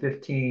 12 or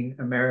 15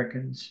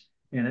 Americans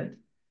in it,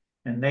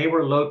 and they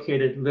were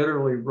located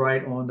literally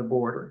right on the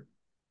border.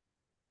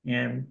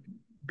 And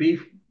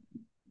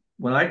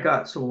when I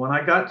got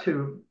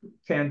to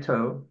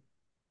Canto,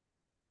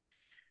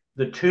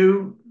 the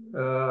 2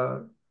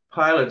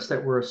 pilots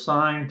that were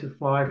assigned to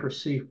fly for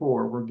C4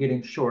 were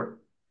getting short.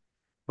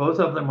 Both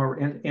of them were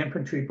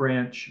infantry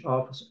branch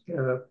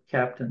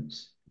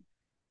captains.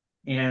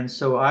 And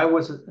so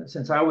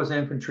since I was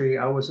infantry,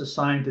 I was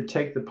assigned to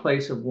take the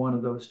place of one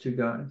of those 2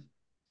 guys.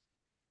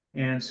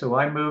 And so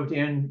I moved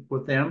in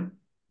with them,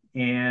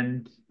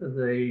 and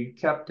the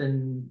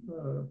captain,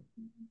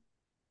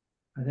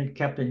 I think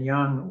Captain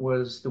Young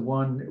was the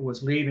one that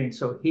was leaving.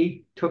 So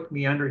he took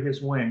me under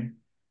his wing,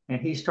 and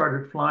he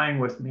started flying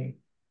with me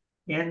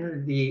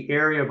in the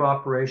area of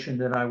operation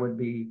that I would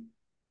be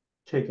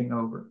taking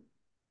over.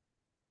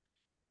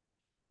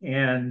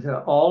 And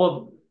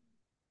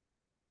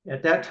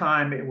at that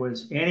time, it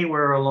was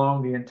anywhere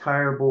along the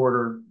entire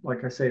border,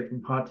 like I say,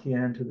 from Ha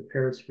Tien to the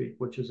Parrots Peak,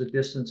 which is a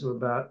distance of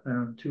about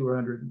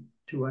 200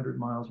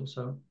 miles or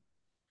so.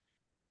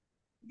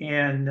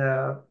 And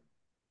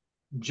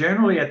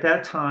generally at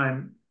that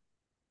time,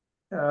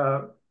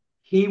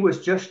 he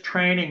was just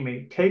training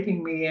me,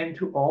 taking me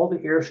into all the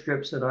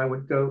airstrips that I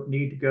would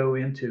need to go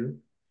into,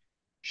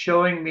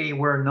 showing me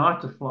where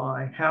not to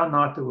fly, how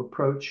not to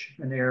approach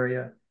an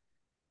area,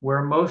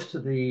 where most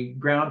of the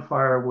ground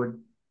fire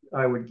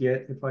I would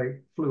get if I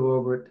flew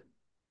over it.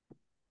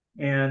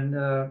 And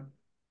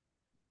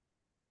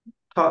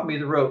taught me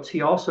the ropes.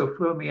 He also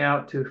flew me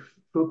out to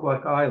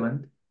Fuquoc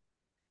Island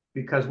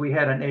because we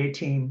had an A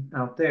team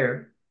out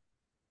there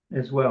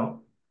as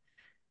well.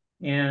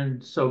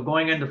 And so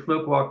going into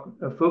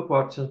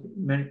Fuquoc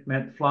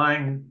meant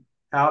flying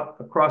out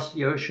across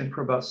the ocean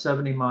for about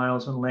 70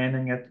 miles and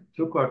landing at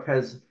Fuquoc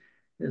is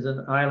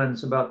an island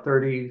that's about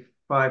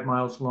 35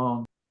 miles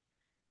long,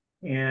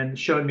 and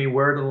showed me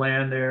where to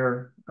land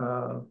there,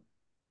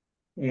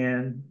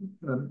 and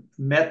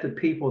met the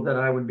people that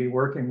I would be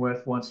working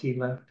with once he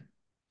left.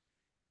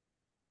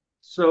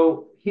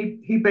 So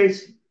he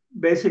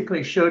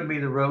basically showed me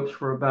the ropes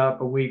for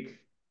about a week,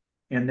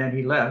 and then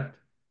he left,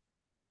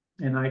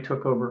 and I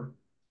took over.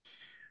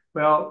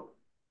 Well,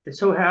 it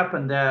so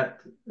happened that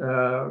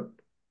there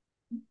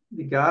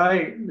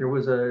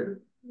was a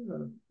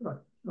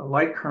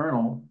light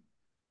colonel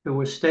who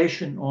was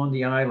stationed on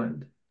the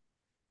island,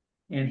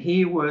 and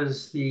he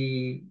was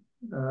on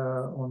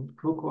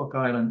Fuquoc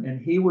Island,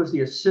 and he was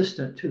the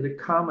assistant to the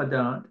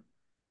commandant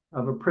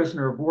of a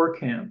prisoner of war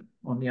camp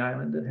on the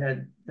island that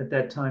had at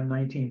that time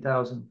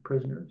 19,000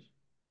 prisoners.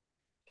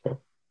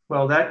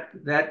 Well,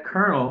 that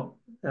colonel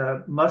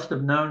must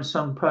have known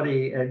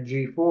somebody at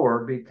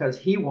G4 because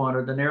he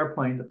wanted an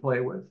airplane to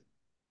play with.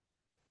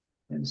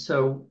 And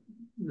so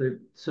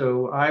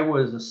I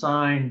was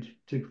assigned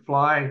to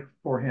fly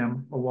for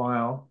him a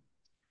while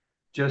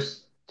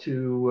just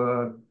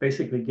to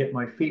basically get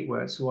my feet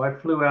wet. So I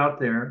flew out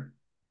there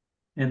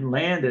and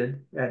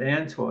landed at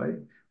Antoy.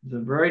 It was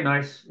a very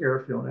nice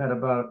airfield. It had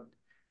about,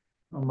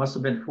 must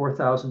have been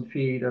 4,000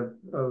 feet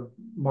of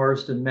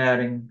Marsden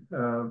matting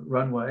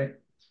runway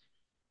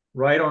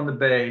right on the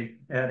bay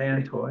at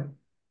Antoy.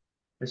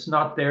 It's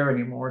not there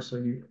anymore, so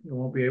you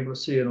won't be able to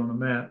see it on the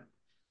map.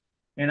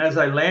 And as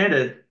I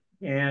landed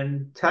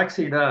and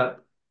taxied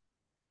up,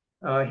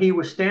 he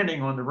was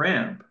standing on the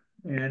ramp,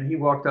 and he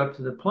walked up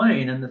to the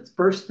plane, and the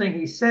first thing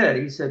he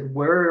said,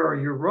 "Where are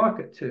your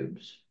rocket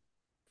tubes?"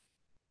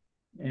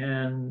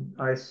 And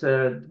I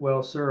said,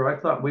 "Well, sir, I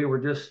thought we were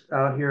just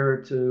out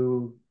here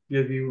to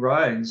give you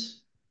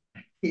rides."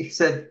 He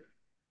said,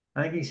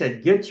 I think he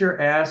said, "Get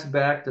your ass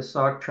back to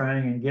Soc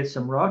Trang and get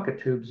some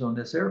rocket tubes on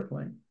this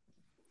airplane."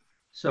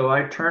 So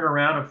I turned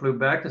around and flew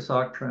back to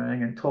Soc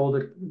Trang and told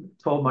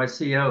my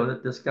CO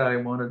that this guy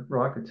wanted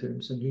rocket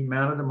tubes, and he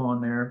mounted them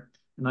on there,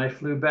 and I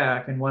flew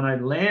back. And when I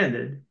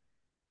landed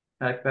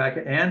back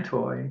at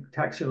Antoy,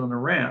 taxied on the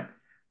ramp,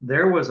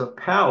 there was a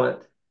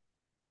pallet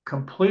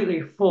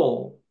completely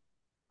full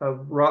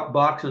of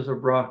boxes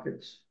of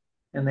rockets,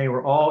 and they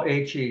were all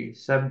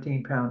HEs,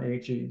 17-pound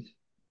HEs.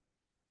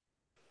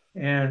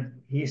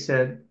 And he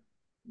said,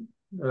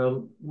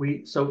 so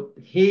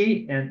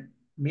he and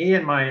me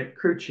and my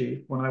crew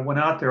chief, when I went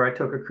out there, I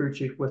took a crew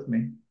chief with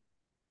me,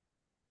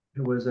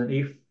 who was an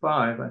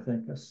E5, I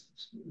think, a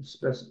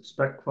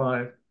Spec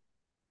 5.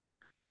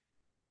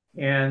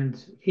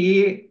 And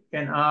he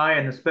and I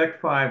and the Spec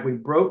 5, we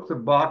broke the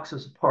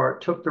boxes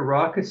apart, took the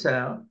rockets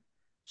out,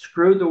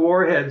 screwed the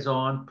warheads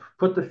on,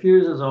 put the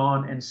fuses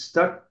on, and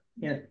stuck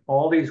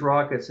all these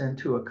rockets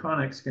into a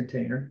Connex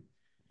container.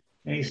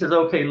 And he says,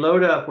 "Okay,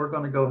 load up. We're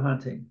going to go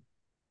hunting."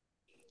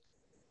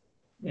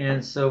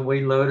 And so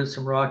we loaded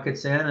some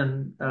rockets in,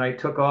 and I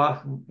took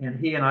off, and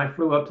he and I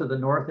flew up to the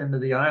north end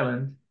of the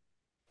island.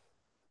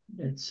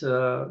 It's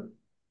about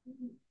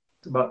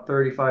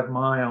 35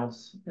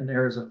 miles, and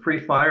there's a free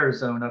fire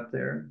zone up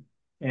there.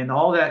 And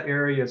all that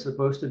area is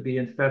supposed to be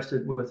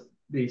infested with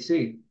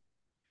BC.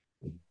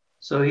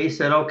 So he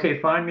said, "Okay,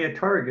 find me a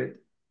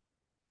target."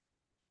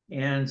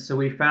 And so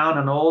we found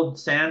an old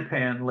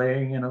sampan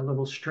laying in a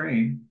little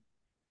stream.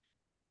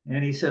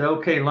 And he said,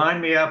 "Okay,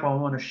 line me up. I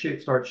want to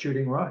start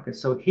shooting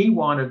rockets." So he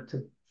wanted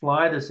to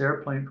fly this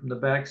airplane from the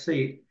back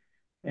seat.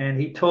 And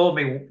he'd tell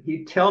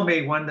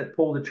me when to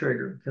pull the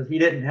trigger because he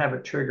didn't have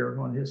a trigger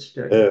on his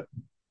stick. Yeah.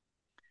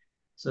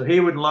 So he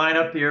would line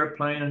up the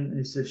airplane and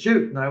he said,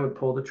 "Shoot," and I would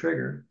pull the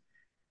trigger.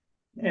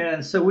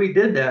 And so we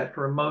did that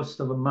for most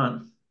of a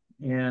month.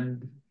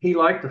 And he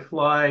liked to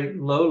fly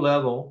low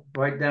level,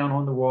 right down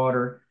on the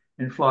water,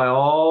 and fly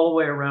all the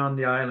way around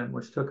the island,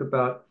 which took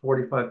about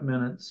 45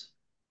 minutes.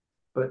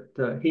 But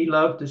he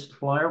loved just to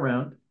fly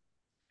around.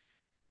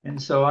 And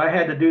so I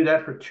had to do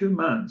that for 2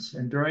 months.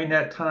 And during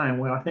that time,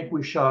 well, I think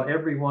we shot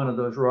every one of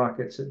those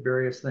rockets at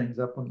various things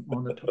up on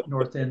the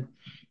north end.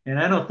 And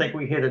I don't think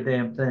we hit a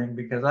damn thing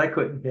because I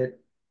couldn't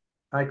hit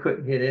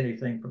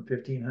anything from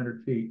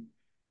 1,500 feet.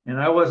 And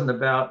I wasn't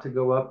about to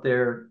go up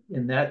there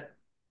in that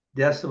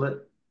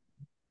desolate,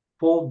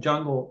 full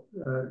jungle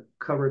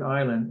covered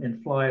island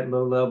and fly at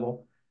low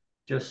level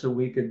just so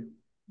we could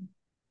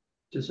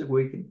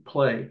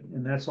play.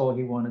 And that's all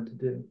he wanted to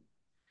do.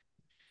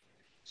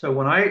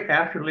 So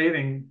after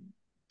leaving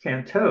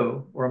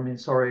Canto,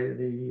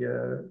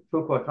 the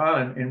Fuquoc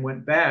Island, and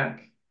went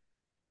back,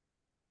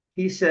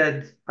 he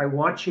said, "I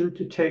want you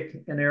to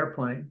take an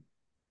airplane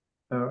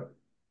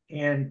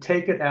and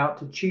take it out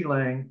to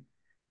Chilang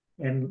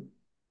and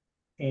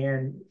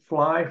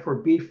fly for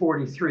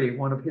B-43,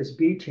 one of his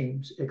B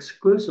teams,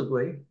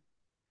 exclusively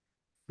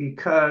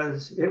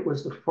because it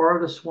was the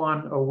farthest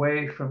one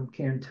away from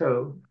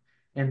Canto,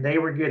 and they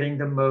were getting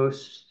the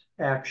most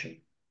action.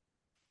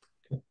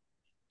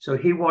 So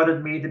he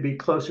wanted me to be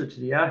closer to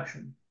the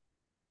action.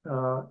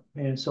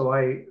 And so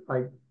I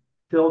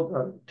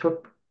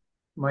took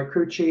my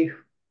crew chief,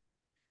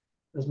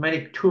 as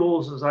many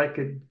tools as I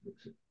could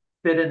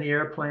fit in the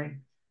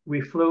airplane.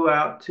 We flew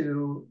out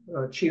to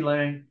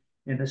Chilang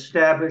and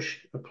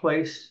established a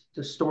place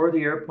to store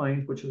the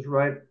airplanes, which was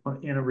right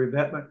in a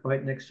revetment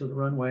right next to the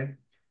runway.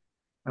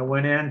 I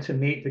went in to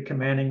meet the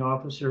commanding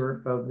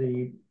officer of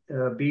the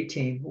B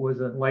team, who was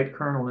a light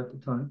colonel at the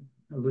time,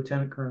 a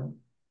lieutenant colonel,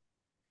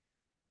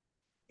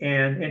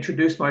 and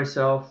introduced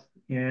myself.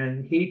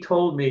 And he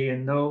told me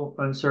in no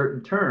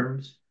uncertain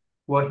terms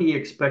what he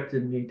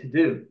expected me to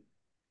do.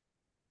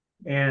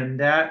 And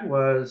that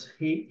was,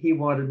 he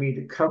wanted me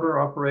to cover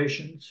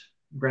operations,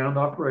 ground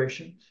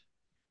operations.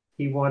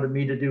 He wanted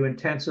me to do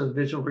intensive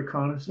visual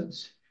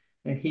reconnaissance.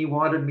 And he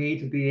wanted me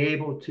to be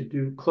able to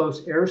do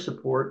close air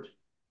support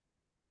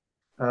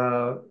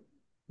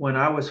when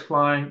I was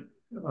flying,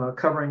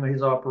 covering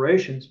his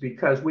operations,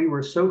 because we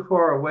were so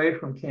far away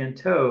from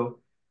Canton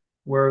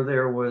where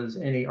there was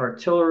any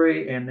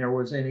artillery and there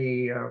was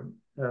any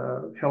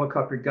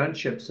helicopter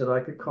gunships that I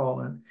could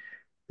call in,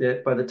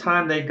 that by the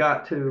time they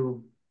got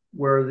to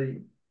where the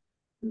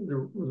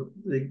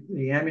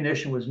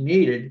ammunition was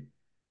needed,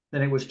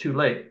 then it was too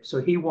late.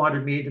 So he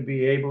wanted me to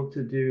be able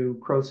to do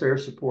close air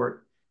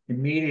support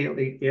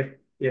immediately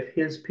if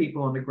his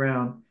people on the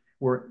ground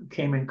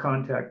came in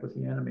contact with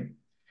the enemy.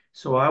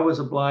 So I was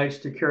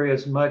obliged to carry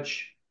as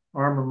much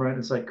armament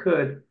as I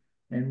could,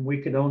 and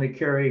we could only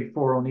carry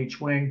 4 on each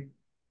wing.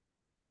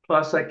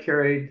 Plus, I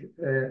carried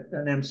an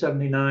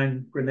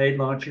M79 grenade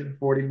launcher,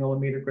 40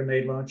 millimeter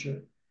grenade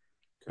launcher,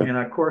 and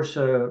of course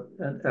a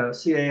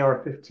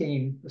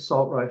CAR-15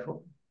 assault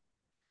rifle.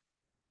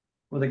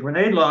 Well, the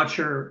grenade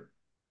launcher,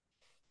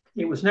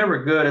 it was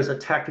never good as a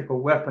tactical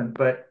weapon,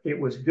 but it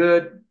was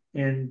good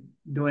in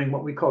doing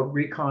what we called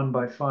recon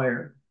by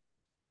fire,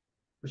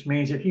 which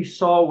means if you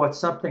saw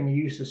something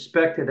you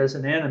suspected as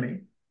an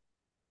enemy,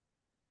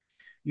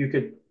 you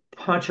could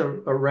punch a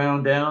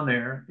round down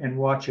there and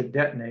watch it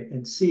detonate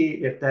and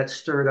see if that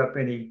stirred up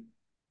any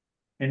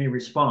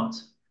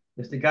response.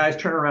 If the guys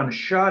turned around and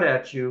shot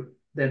at you,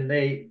 then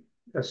they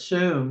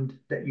assumed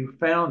that you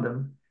found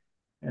them,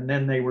 and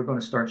then they were going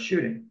to start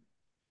shooting.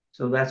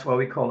 So that's why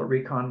we call it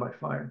recon by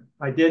fire.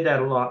 I did that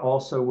a lot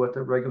also with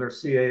a regular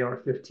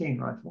CAR-15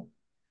 rifle,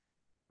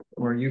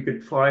 where you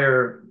could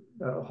fire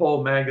a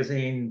whole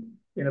magazine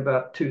in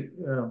about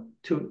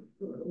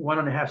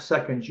 1.5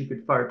 seconds. You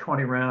could fire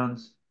 20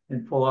 rounds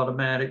in full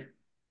automatic,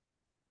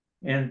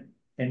 and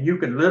you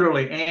could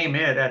literally aim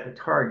it at the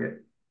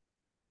target.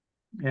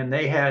 And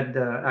they had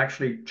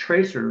actually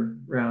tracer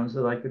rounds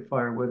that I could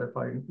fire with if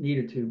I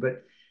needed to.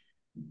 But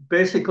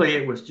basically,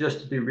 it was just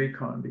to do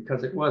recon,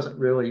 because it wasn't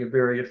really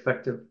very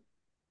effective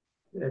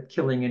at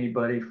killing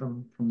anybody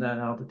from that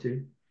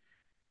altitude.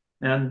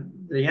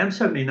 And the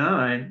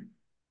M79,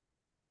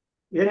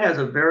 it has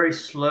a very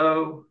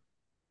slow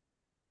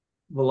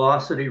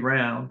velocity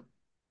round.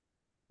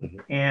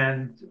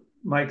 And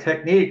my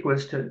technique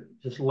was to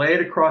just lay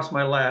it across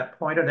my lap,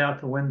 point it out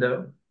the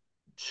window,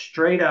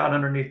 straight out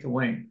underneath the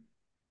wing.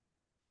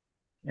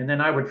 And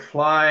then I would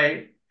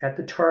fly at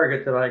the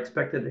target that I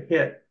expected to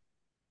hit.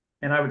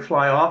 And I would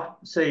fly off,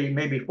 say,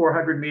 maybe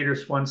 400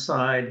 meters one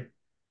side,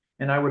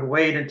 and I would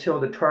wait until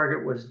the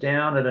target was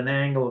down at an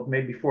angle of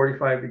maybe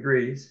 45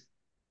 degrees,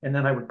 and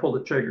then I would pull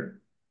the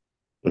trigger.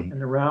 And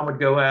the round would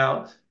go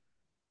out,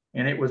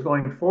 and it was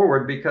going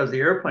forward because the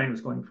airplane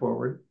was going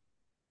forward.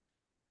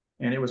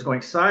 And it was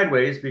going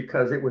sideways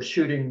because it was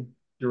shooting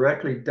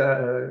directly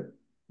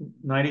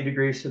 90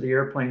 degrees to the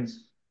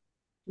airplane's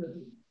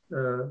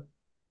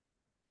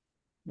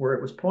where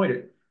it was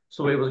pointed.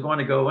 So it was going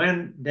to go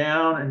in,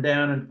 down,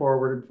 and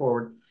forward and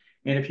forward.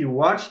 And if you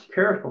watched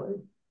carefully,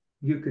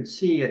 you could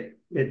see it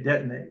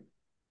detonate.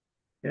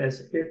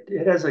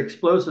 It has an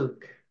explosive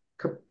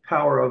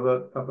power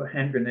of a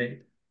hand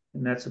grenade,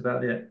 and that's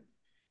about it.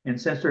 And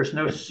since there's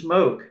no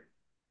smoke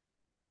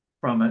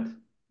from it,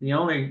 the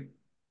only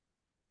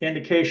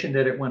indication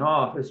that it went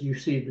off is you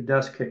see the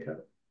dust kick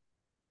up,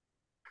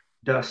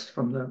 dust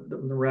from the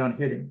round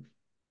hitting.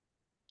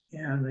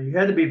 And you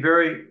had to be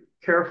very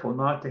careful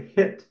not to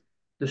hit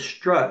the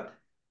strut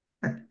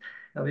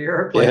of the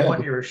airplane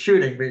when you were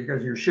shooting,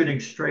 because you're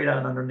shooting straight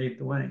out underneath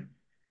the wing.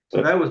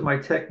 So that was my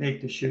technique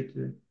to shoot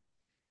to.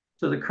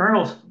 So the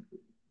colonel,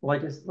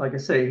 like I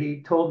say,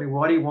 he told me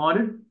what he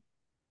wanted.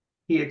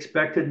 He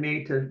expected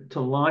me to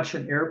launch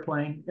an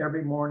airplane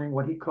every morning,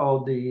 what he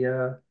called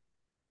the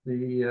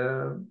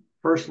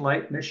first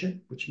light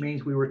mission, which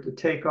means we were to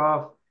take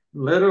off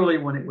literally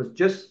when it was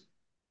just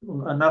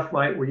enough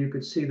light where you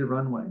could see the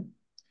runway.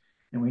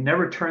 And we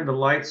never turned the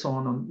lights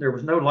on. There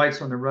was no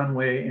lights on the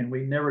runway, and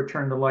we never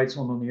turned the lights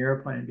on the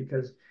airplane,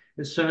 because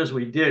as soon as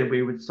we did,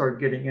 we would start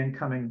getting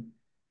incoming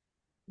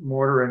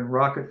mortar and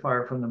rocket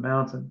fire from the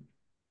mountain.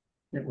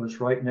 It was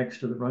right next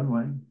to the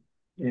runway.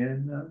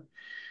 And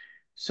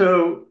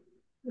so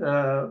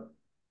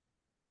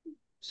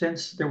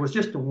since there was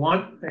just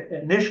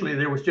initially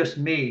there was just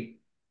me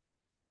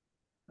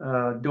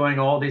doing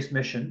all these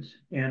missions.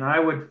 And I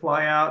would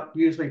fly out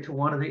usually to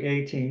one of the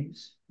A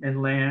teams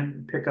and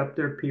land, pick up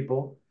their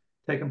people,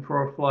 take them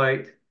for a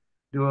flight,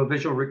 do a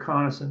visual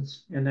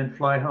reconnaissance, and then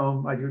fly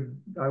home.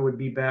 I would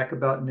be back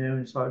about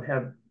noon, so I'd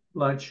have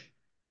lunch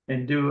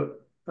and do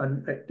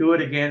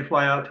it again,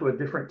 fly out to a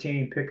different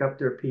team, pick up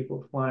their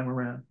people flying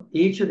around.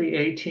 Each of the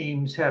A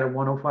teams had a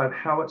 105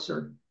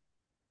 howitzer.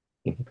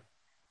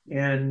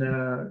 And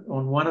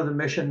on one of the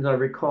missions, I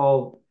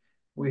recall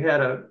we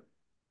had a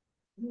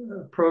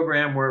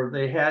program where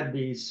they had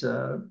these,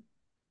 I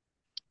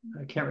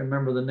can't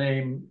remember the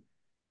name,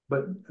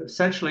 but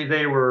essentially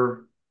they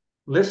were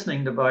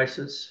listening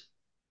devices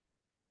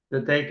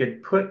that they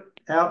could put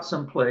out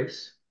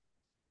someplace.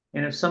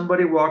 And if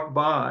somebody walked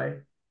by,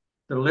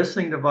 the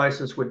listening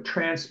devices would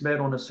transmit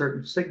on a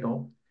certain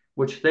signal,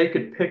 which they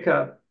could pick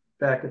up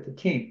back at the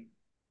team.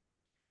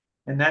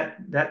 And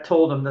that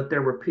told them that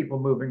there were people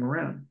moving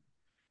around.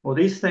 Well,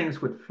 these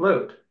things would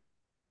float.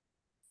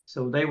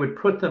 So they would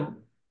put them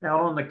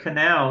out on the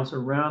canals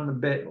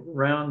around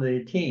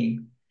the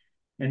team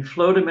and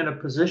float them in a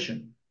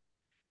position.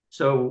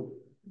 So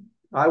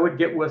I would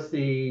get with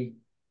the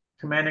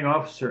commanding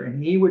officer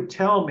and he would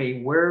tell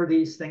me where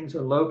these things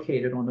are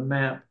located on the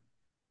map.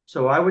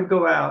 So I would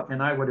go out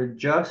and I would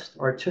adjust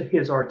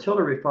his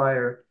artillery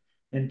fire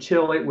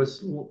until it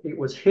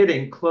was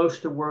hitting close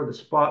to where the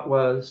spot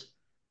was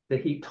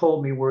that he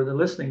told me where the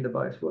listening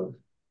device was.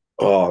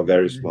 Oh,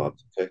 very smart.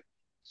 Okay.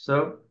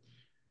 So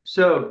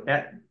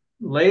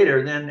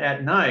later then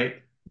at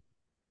night,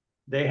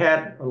 they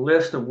had a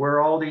list of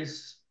where all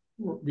these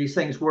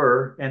things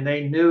were, and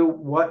they knew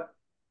what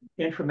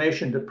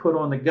information to put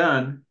on the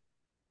gun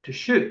to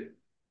shoot.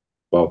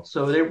 Wow.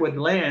 So they would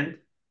land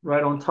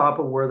right on top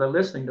of where the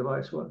listening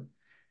device was.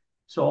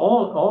 So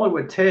all it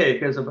would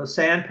take is if a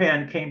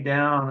sampan came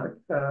down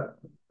a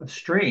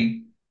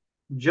stream,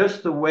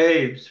 just the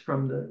waves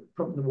from the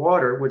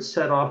water would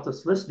set off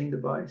this listening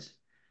device.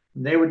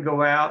 And they would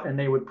go out and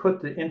they would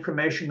put the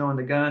information on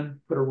the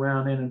gun, put a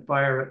round in and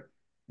fire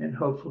it, and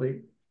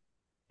hopefully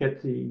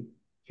hit the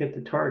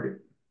target.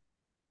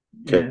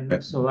 Okay.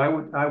 And so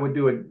I would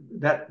do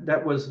it.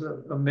 That was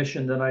a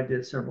mission that I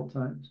did several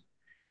times.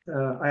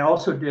 I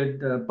also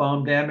did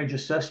bomb damage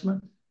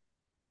assessment.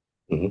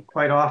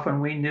 Quite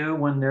often we knew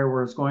when there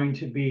was going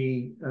to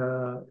be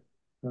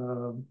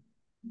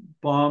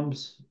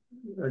bombs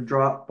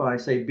dropped by,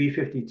 say,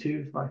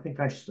 B-52. I think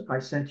I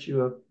sent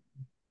you a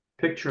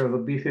picture of a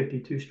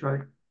B-52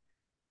 strike.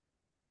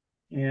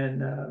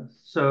 And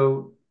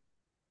so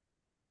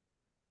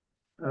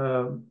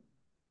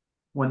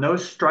when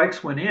those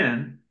strikes went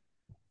in,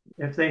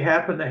 if they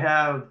happen to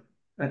have,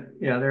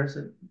 yeah, there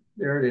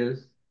it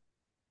is.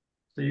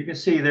 So you can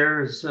see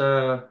there's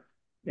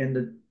in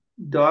the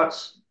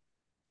dots,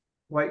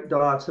 white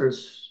dots,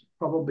 there's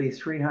probably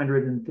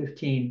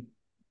 315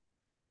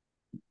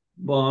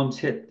 bombs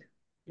hit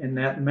in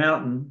that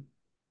mountain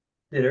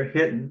that are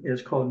hidden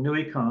is called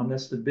Nuicom.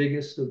 That's the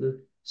biggest of the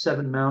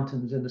 7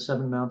 mountains in the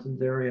 7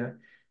 mountains area.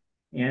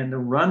 And the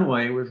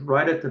runway was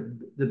right at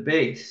the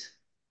base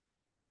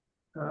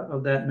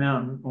of that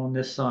mountain on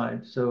this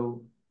side.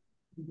 So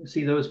you can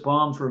see those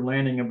bombs were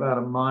landing about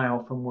a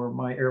mile from where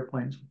my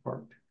airplanes were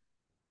parked.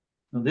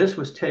 Now this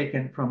was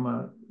taken from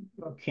a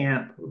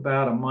camp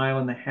about a mile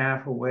and a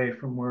half away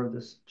from where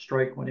this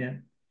strike went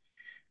in.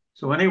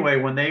 So anyway,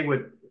 when they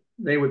would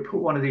put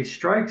one of these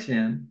strikes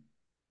in,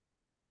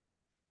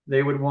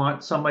 they would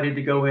want somebody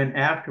to go in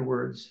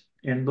afterwards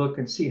and look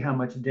and see how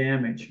much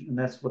damage, and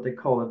that's what they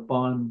call a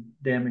bomb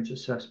damage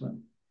assessment.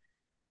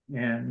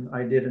 And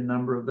I did a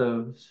number of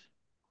those.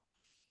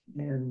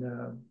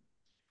 And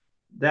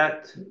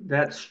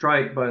that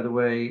strike, by the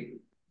way,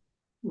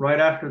 right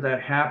after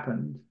that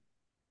happened,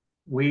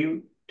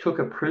 we took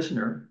a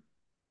prisoner,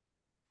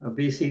 a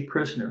BC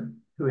prisoner,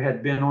 who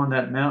had been on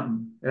that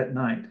mountain at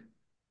night.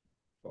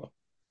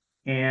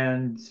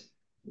 And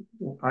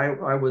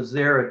I was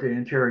there at the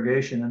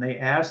interrogation, and they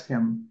asked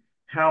him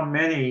how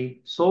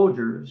many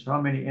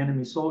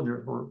enemy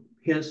soldiers were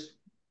his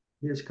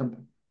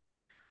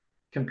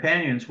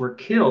companions were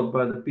killed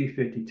by the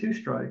B-52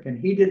 strike, and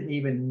he didn't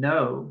even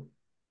know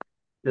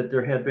that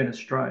there had been a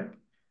strike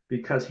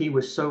because he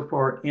was so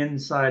far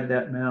inside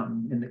that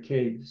mountain in the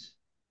caves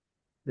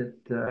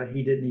that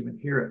he didn't even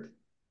hear it.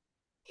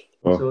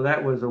 Oh. So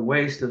that was a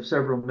waste of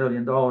several $1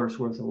 million worth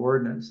of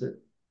ordnance that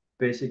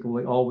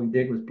basically all we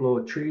did was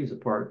blow trees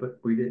apart, but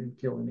we didn't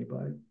kill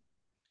anybody.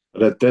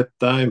 But at that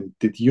time,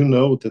 did you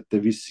know that the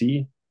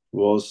VC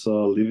was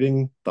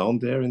living down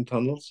there in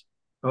tunnels?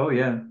 Oh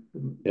yeah,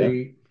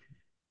 in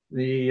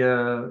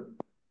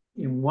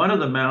one of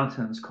the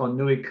mountains called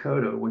Nui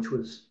Koto, which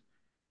was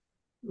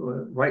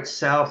right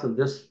south of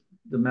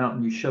the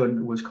mountain you showed,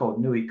 was called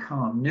Nui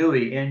Kam.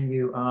 Nui,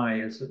 N-U-I,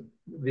 is a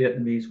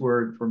Vietnamese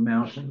word for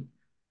mountain.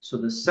 So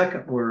the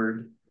second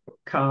word,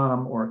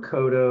 Kam or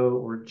Koto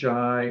or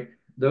Jai,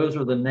 those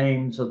are the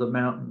names of the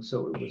mountains.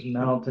 So it was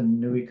Mountain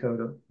Nui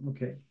Koto.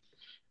 Okay.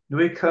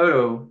 Nui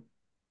Koto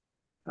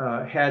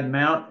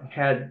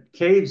had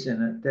caves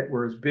in it that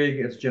were as big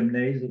as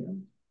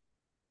gymnasiums.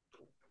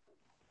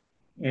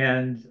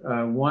 And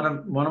one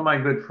of my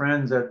good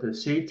friends at the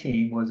C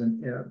team was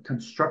a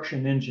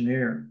construction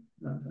engineer,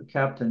 a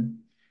captain.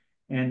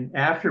 And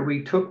after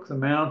we took the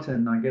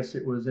mountain, I guess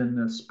it was in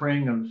the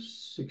spring of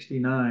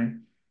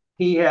 '69,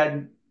 he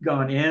had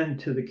gone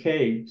into the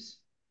caves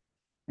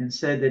and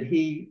said that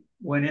he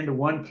went into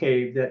one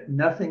cave that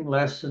nothing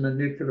less than a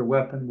nuclear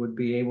weapon would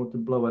be able to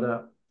blow it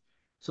up.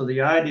 So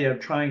the idea of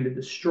trying to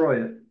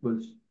destroy it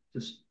was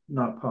just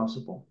not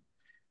possible.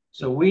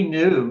 So we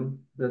knew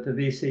that the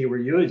VC were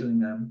using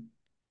them,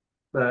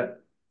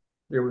 but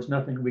there was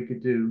nothing we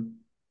could do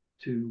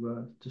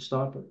to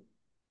stop it.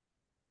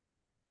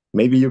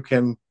 Maybe you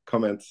can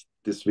comment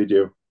this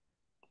video.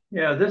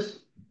 Yeah,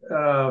 this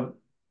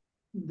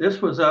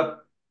was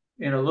up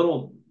in a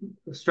little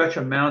stretch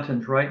of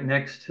mountains right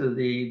next to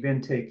the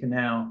Vente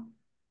Canal.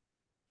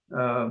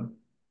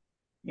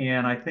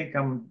 And I think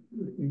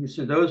you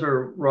see those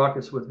are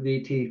rockets with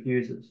VT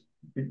fuses.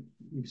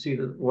 You see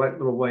the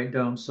little white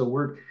dome. So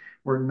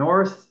we're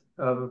north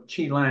of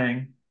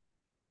Chilang,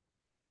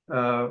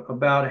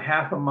 about a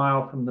half a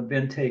mile from the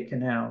Vente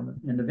Canal.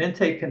 And the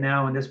Vente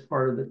Canal in this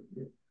part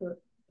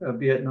of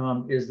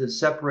Vietnam is the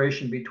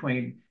separation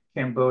between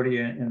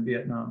Cambodia and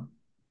Vietnam.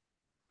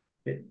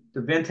 The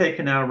Vente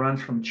Canal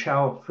runs from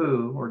Chao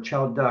Phu or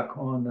Chao Duc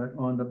on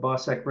the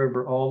Bossac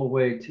River all the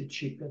way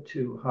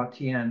to Ha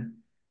Tien,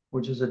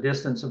 which is a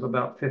distance of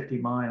about 50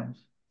 miles.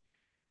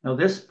 Now,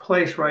 this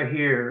place right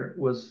here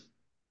was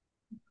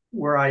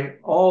where I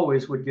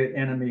always would get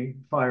enemy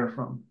fire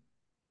from,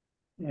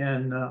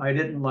 and I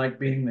didn't like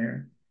being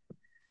there.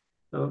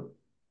 So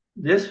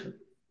this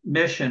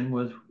mission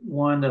was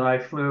one that I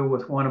flew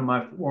with one of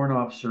my warrant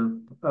officer,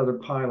 other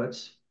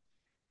pilots.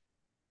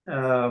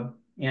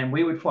 And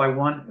we would fly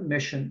one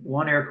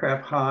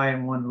aircraft high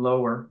and one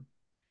lower.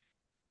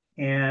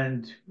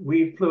 And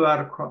we flew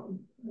out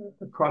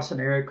across an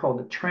area called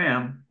the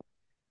Tram,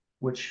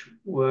 which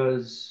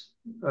was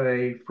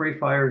a free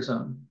fire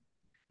zone.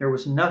 There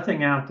was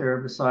nothing out there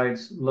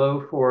besides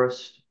low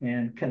forest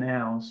and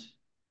canals.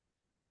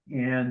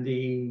 And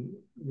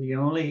the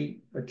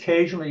only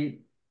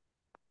occasionally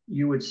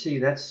you would see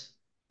that's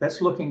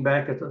looking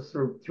back at the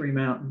three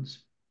mountains,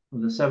 or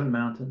the seven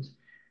mountains.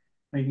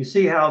 And you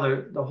see how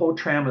the whole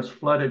tram is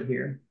flooded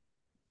here.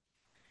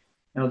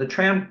 Now the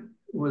tram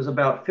was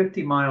about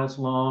 50 miles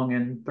long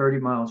and 30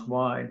 miles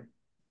wide.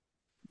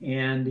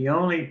 And the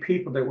only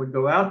people that would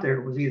go out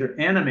there was either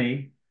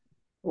enemy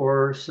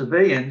or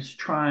civilians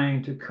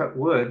trying to cut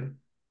wood,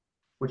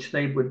 which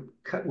they would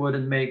cut wood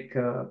and make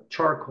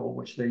charcoal,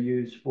 which they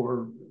use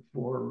for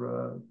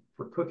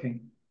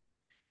cooking.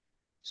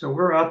 So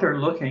we're out there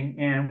looking,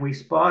 and we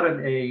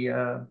spotted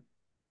a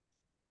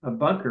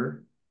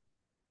bunker.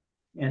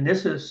 And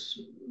this is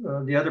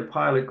the other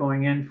pilot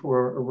going in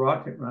for a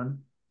rocket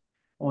run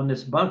on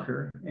this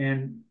bunker.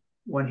 And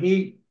when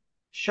he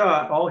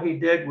shot, all he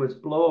did was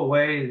blow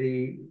away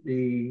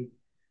the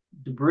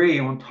debris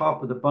on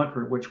top of the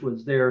bunker, which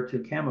was there to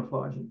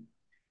camouflage it.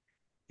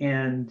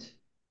 And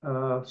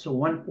so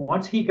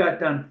once he got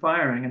done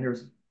firing, and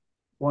there's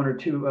one or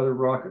two other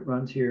rocket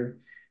runs here,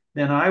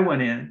 then I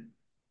went in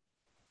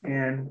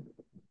and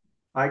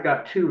I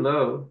got too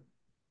low.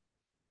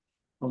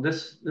 Well,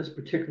 this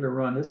particular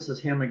run, this is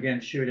him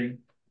again shooting.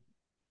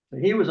 So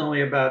he was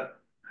only about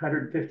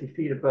 150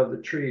 feet above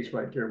the trees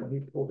right there when he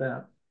pulled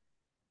out.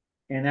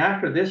 And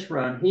after this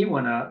run, he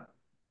went up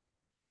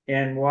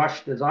and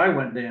watched as I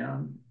went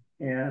down,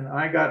 and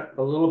I got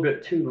a little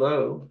bit too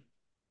low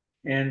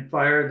and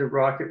fired the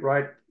rocket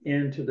right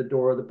into the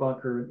door of the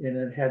bunker, and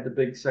it had the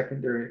big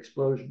secondary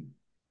explosion.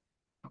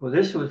 Well,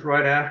 this was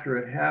right after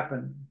it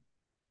happened,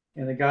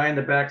 and the guy in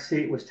the back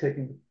seat was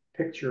taking a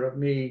picture of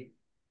me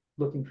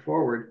looking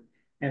forward.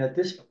 And at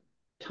this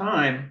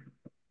time,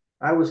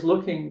 I was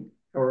looking,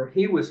 or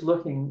he was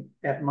looking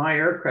at my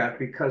aircraft,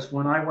 because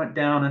when I went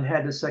down and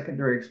had the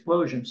secondary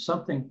explosion,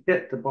 something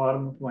hit the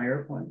bottom of my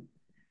airplane.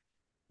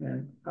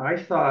 And I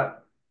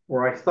thought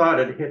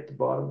it hit the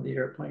bottom of the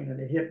airplane, and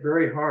it hit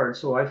very hard.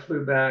 So I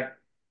flew back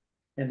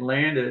and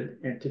landed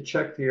and to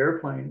check the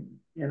airplane.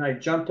 And I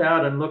jumped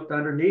out and looked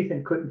underneath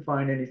and couldn't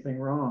find anything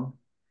wrong.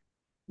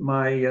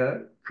 My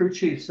crew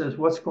chief says,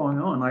 "What's going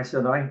on?" I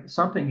said,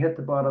 something hit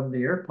the bottom of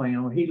the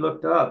airplane. Well, he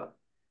looked up,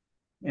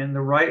 and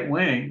the right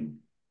wing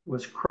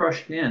was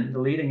crushed in. The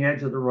leading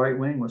edge of the right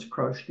wing was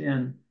crushed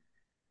in,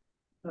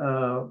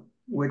 so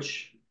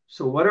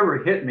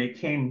whatever hit me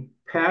came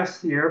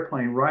past the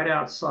airplane right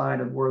outside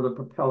of where the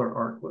propeller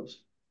arc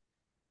was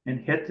and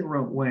hit the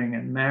wing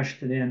and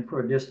mashed it in for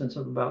a distance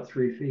of about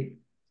 3 feet.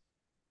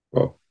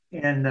 Oh.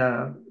 And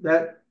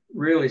that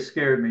really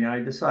scared me. I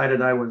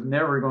decided I was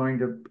never going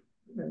to,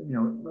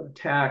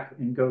 attack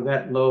and go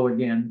that low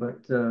again.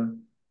 But of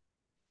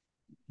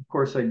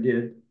course I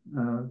did.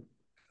 I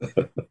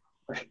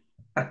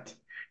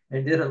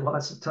did it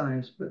lots of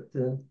times. But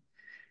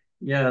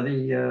yeah,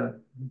 the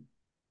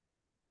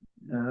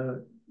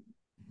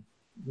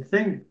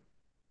thing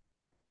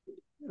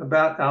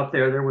about out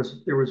there, there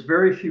was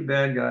very few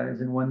bad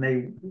guys, and when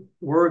they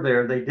were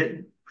there, they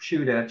didn't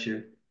shoot at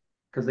you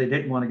because they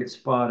didn't want to get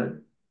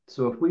spotted.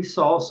 So if we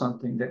saw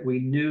something that we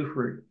knew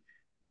for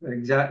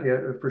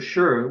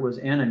sure it was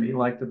enemy,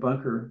 like the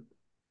bunker,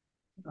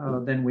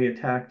 then we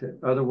attacked it.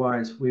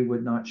 Otherwise, we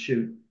would not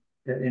shoot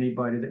at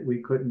anybody that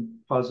we couldn't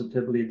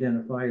positively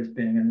identify as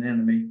being an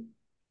enemy.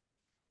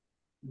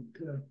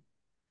 It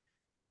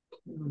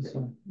was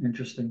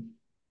interesting.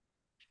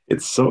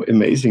 It's so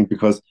amazing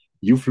because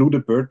you flew the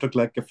bird dog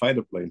like a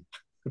fighter plane,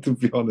 to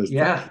be honest.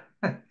 Yeah.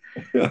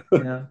 Yeah.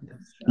 Yeah.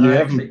 You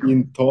haven't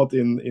been taught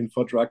in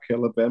Fort Rock,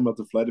 Alabama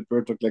to fly the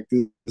bird dog like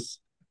this.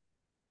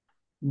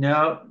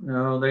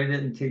 No, they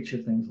didn't teach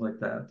you things like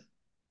that.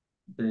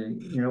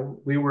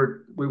 We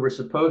were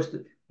supposed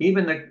to,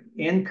 even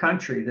in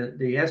country,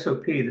 the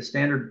SOP, the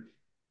standard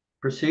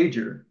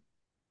procedure,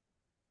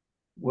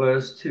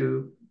 was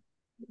to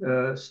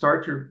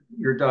start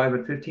your dive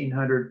at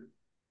 1,500,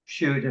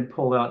 shoot and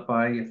pull out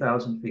by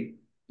 1,000 feet,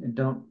 and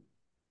don't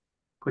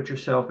put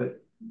yourself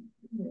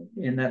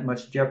in that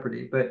much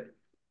jeopardy. But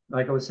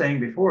like I was saying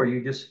before,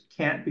 you just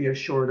can't be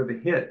assured of a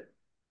hit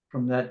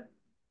from that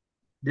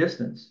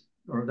distance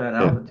or that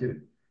Yeah.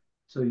 altitude.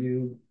 So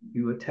you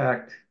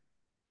attacked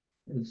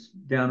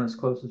down as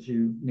close as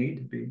you need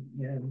to be.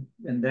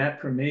 And that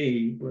for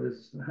me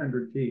was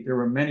 100 feet. There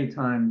were many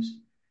times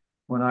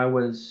when I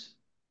was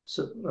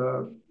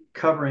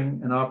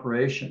covering an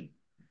operation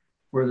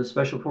where the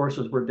special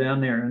forces were down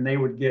there and they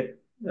would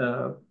get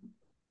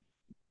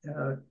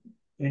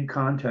in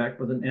contact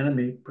with an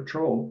enemy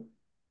patrol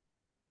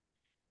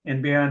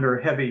and be under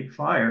heavy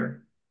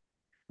fire,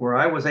 where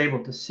I was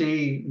able to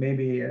see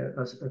maybe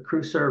a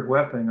crew served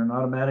weapon, an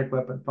automatic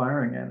weapon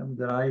firing at them,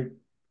 that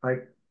I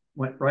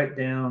went right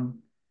down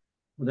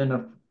within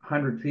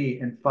 100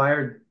 feet and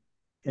fired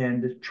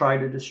and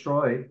tried to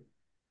destroy,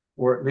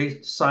 or at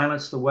least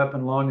silence the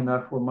weapon long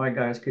enough where my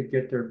guys could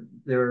get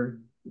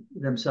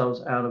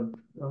themselves out of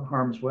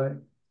harm's way.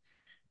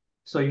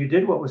 So you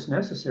did what was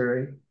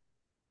necessary.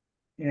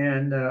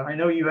 And I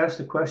know you asked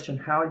the question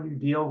how you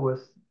deal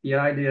with the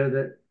idea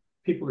that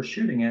people are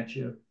shooting at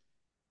you.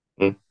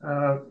 Mm.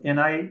 And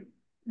I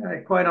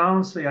quite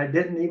honestly, I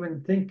didn't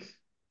even think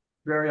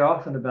very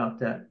often about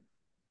that.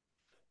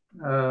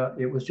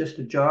 It was just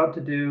a job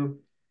to do.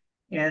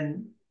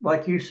 And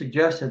like you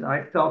suggested,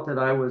 I felt that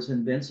I was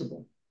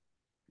invincible.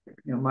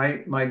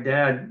 My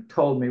dad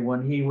told me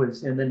when he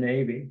was in the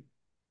Navy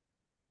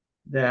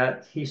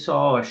that he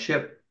saw a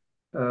ship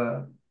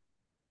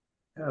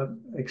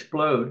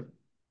explode,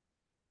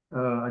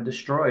 a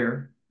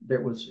destroyer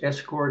that was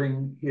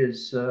escorting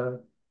his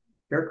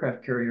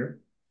aircraft carrier,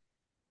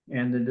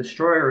 and the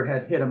destroyer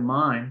had hit a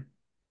mine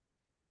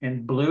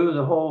and blew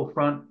the whole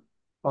front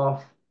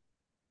off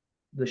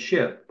the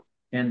ship,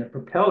 and the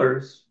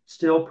propellers,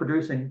 still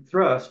producing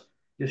thrust,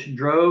 just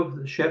drove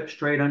the ship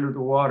straight under the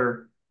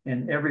water,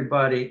 and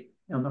everybody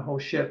on the whole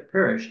ship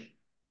perished.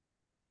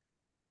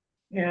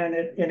 And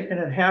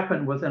it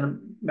happened within a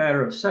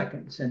matter of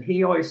seconds. And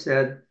he always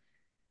said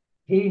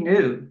he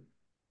knew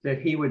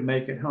that he would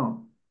make it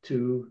home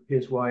to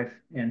his wife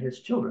and his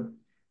children.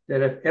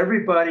 That if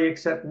everybody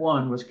except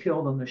one was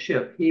killed on the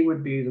ship, he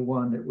would be the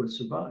one that would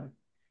survive.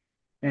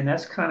 And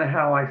that's kind of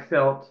how I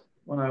felt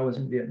when I was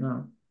in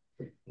Vietnam.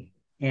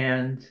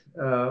 And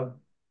up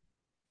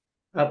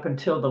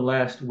until the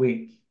last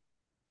week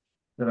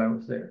that I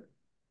was there.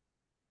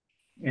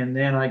 And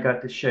then I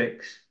got the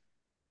shakes.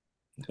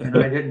 And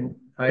I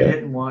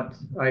didn't want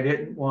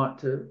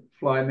to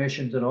fly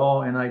missions at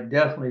all, and I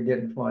definitely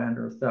didn't fly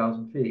under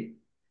 1,000 feet.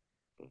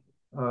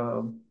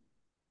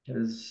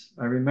 Because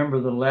I remember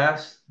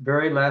the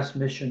very last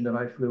mission that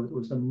I flew, it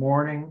was the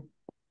morning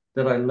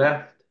that I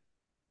left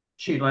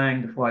Chi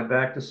Lang to fly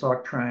back to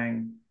Soc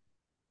Trang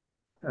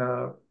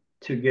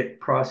to get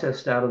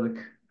processed out of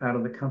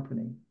the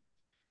company.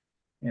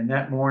 And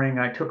that morning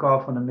I took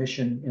off on a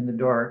mission in the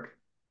dark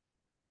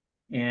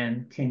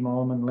and came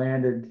home and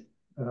landed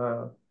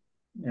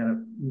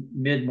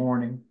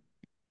mid-morning.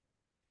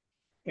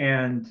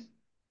 And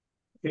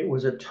it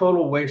was a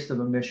total waste of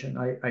a mission.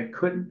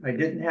 I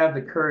didn't have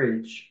the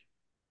courage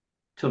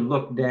to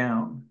look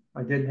down.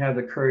 I didn't have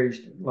the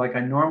courage, like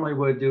I normally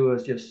would do,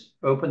 is just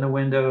open the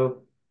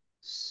window,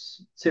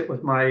 sit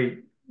with my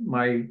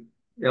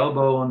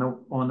elbow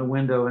on the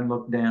window and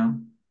look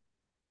down,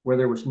 where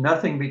there was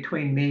nothing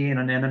between me and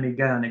an enemy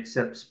gun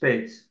except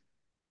space.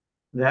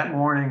 That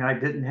morning, I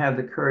didn't have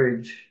the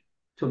courage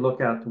to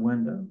look out the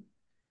window.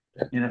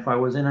 And if I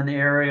was in an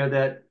area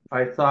that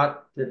I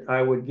thought that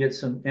I would get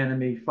some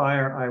enemy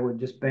fire, I would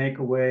just bank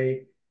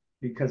away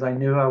because I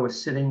knew I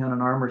was sitting on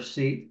an armor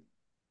seat.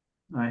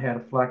 I had a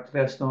flak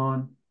vest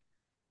on.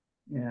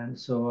 And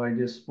so I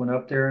just went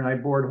up there and I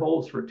bored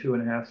holes for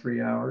 2.5,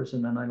 3 hours.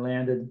 And then I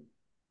landed.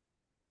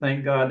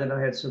 Thank God that I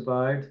had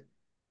survived.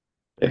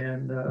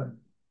 And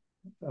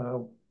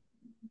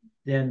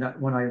then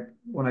when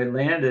I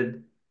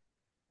landed,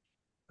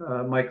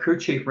 my crew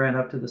chief ran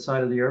up to the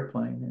side of the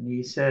airplane and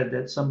he said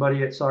that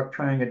somebody at Soc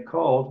Trang had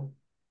called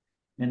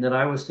and that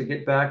I was to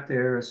get back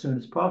there as soon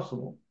as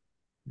possible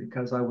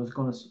because I was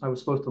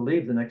supposed to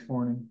leave the next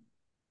morning.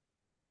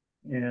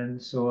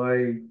 And so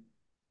I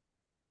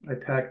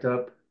packed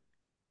up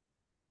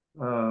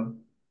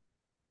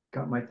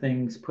got my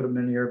things, put them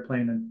in the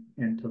airplane,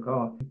 and took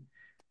off.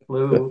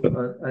 Flew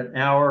an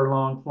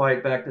hour-long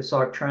flight back to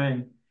Soc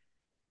Trang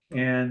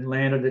and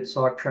landed at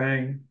Soc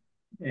Trang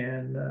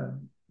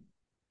and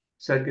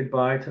said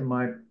goodbye to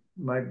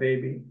my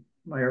baby,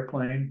 my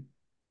airplane.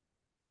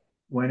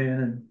 Went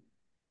in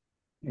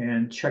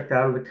and checked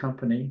out of the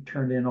company,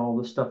 turned in all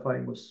the stuff I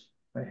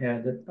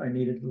had that I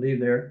needed to leave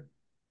there.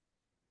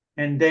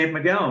 And Dave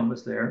McGowan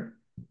was there.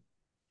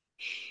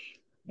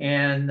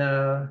 And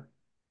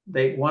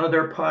one of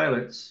their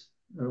pilots,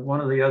 one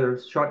of the other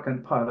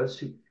shotgun pilots,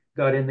 who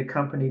got in the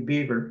company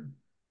Beaver,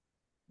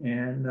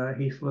 and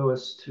he flew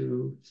us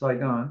to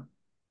Saigon.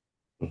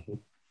 Mhm.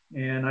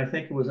 And I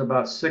think it was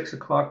about 6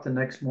 o'clock the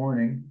next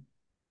morning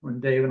when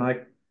Dave and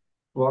I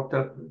walked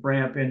up the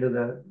ramp into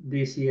the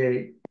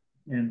DC-8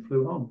 and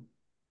flew home.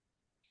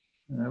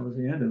 And that was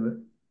the end of it.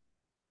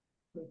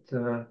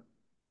 But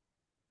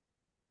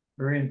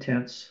very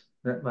intense.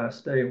 That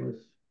last day was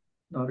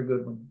not a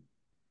good one.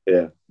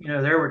 Yeah. You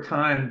know, there were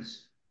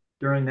times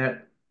during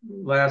that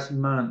last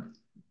month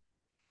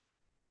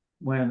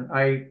when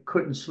I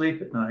couldn't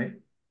sleep at night.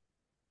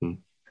 Hmm.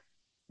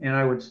 And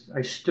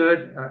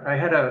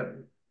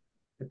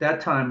at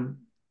that time,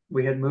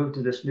 we had moved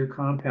to this new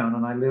compound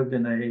and I lived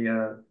in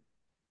a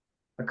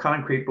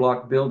concrete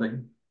block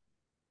building.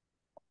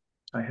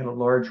 I had a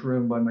large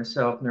room by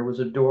myself and there was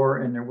a door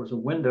and there was a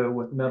window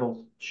with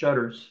metal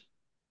shutters.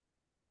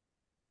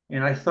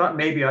 And I thought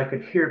maybe I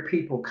could hear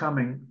people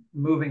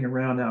moving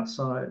around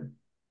outside.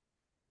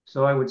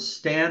 So I would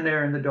stand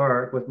there in the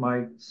dark with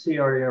my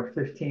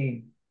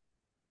CRAR-15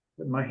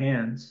 in my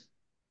hands,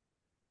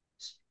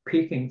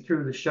 peeking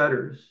through the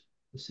shutters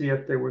to see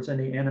if there was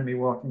any enemy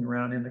walking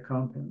around in the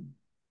compound.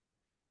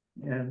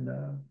 And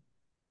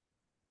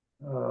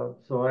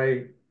so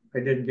I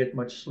didn't get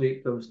much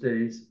sleep those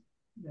days.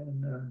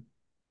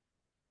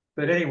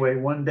 But anyway,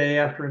 one day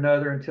after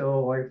another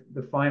until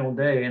the final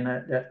day. And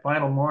that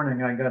final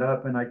morning, I got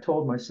up and I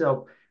told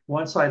myself,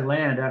 once I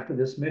land after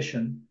this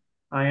mission,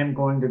 I am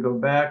going to go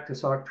back to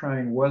Soc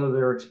Trang, whether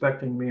they're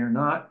expecting me or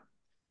not.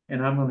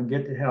 And I'm going to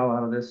get the hell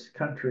out of this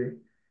country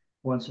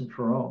once and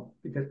for all.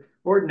 Because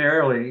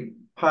ordinarily,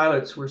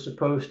 pilots were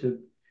supposed to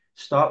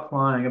stop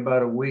flying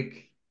about a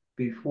week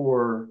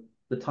before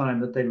the time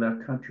that they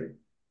left country.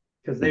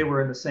 Because they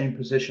were in the same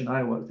position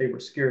I was. They were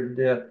scared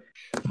to death.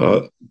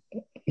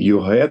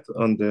 You had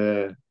on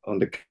the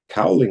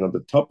cowling, on the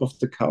top of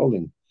the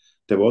cowling,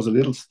 there was a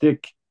little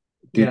stick.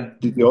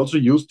 Did you also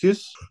use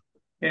this?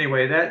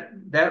 Anyway,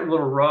 that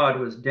little rod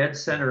was dead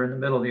center in the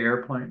middle of the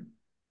airplane.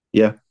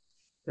 Yeah.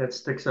 That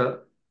sticks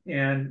up.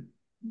 And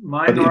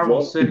my But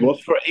normal it sitting, was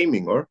for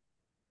aiming, or?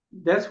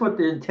 that's what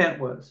the intent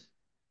was.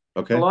 A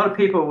Okay. lot of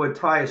people would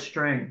tie a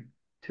string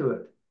to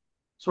it,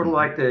 sort of Mhm.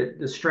 like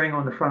the string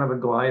on the front of a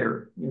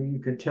glider. You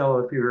can tell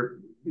if you're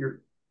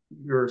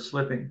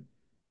slipping.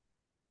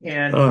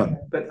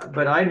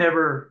 But I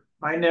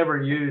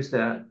never used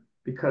that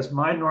because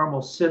my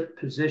normal sit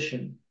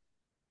position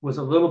was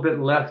a little bit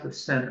left of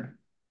center.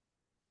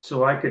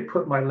 So I could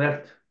put my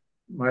left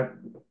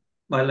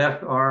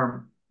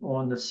arm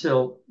on the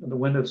sill, the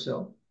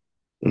windowsill,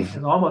 Mhm.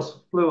 and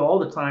almost flew all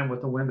the time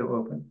with the window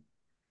open.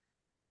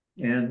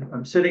 And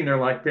I'm sitting there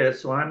like this,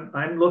 so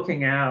I'm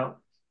looking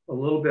out a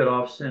little bit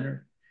off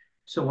center.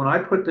 So when I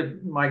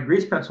put my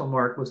grease pencil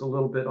mark was a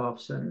little bit off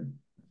center.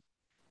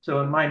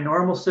 So in my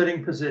normal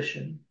sitting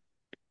position,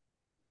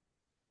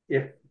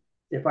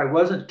 if I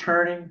wasn't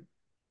turning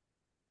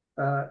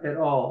at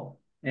all,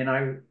 and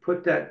I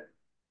put that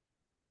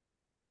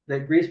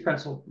grease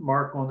pencil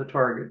mark on the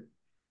target,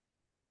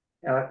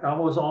 I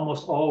was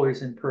almost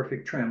always in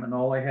perfect trim, and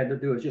all I had to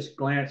do was just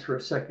glance for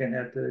a second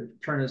at the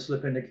turn and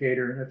slip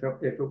indicator, and if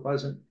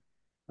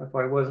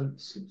I wasn't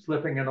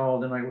slipping at all,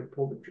 then I would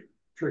pull the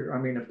trigger.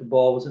 I mean, if the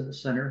ball was in the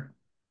center,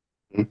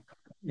 Mhm.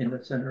 and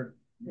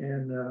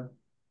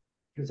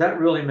because that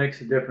really makes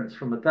a difference.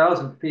 From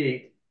 1,000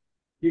 feet,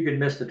 you can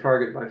miss the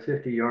target by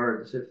 50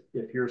 yards if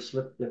the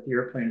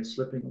airplane is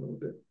slipping a little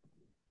bit,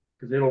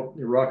 because the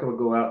rocket will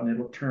go out and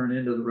it'll turn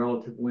into the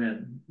relative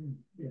wind,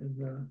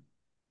 and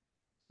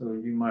so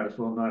you might as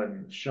well not have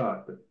been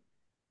shot.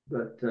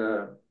 But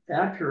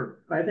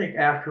I think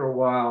after a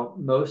while,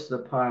 most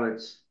of the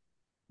pilots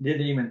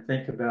didn't even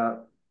think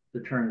about the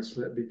turn and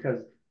slip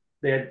because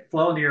they had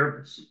flown the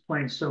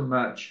airplane so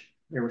much,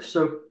 they were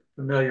so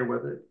familiar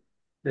with it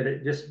that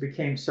it just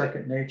became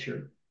second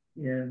nature.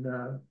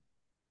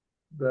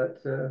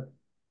 But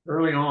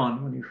early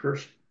on, when you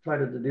first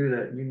started to do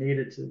that, you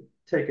needed to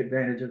take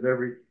advantage of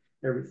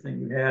everything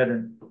you had,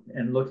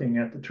 and looking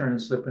at the turn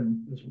and slip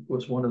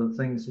was one of the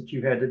things that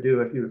you had to do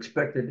if you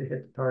expected to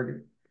hit the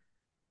target.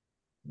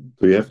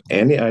 Do you have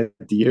any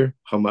idea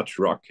how much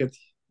rocket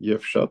you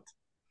have shot?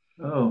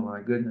 Oh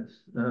my goodness.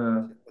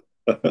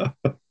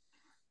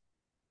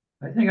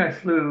 I think I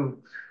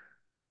flew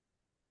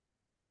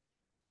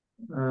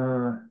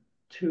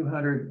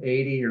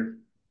 280 or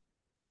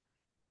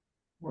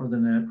more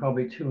than that,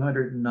 probably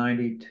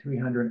 290,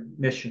 300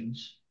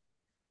 missions.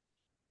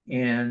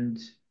 And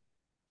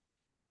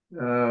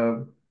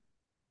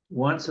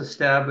once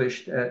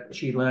established at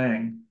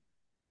Chilang,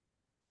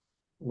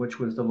 which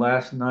was the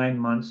last 9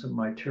 months of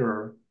my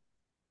tour,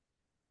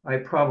 I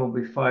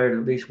probably fired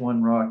at least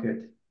one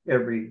rocket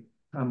every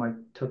time I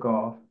took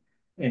off.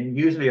 And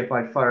usually if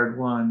I fired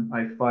one,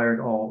 I fired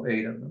all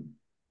 8 of them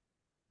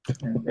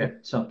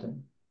at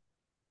something.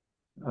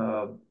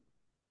 Uh,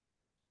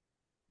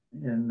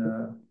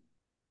 and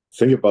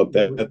Think about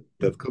that.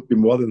 That could be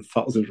more than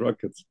 1,000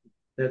 rockets.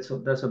 That's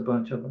a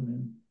bunch of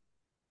them.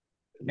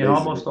 And Amazing.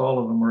 almost all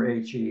of them were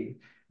HE.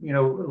 You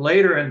know,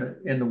 later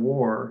in the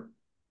war,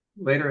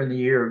 later in the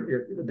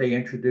year, they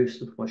introduced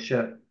the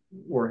flechette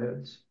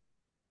warheads.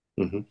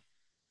 Mm-hmm.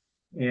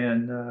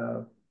 And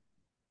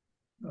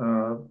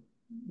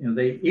you know,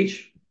 they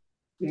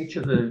each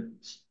of the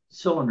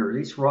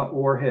cylinders, each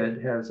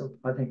warhead has,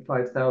 I think,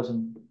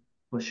 5,000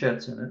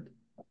 flechettes in it.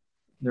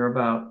 They're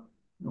about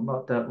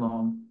that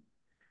long,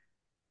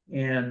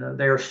 and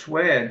they're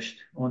swedged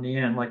on the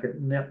end like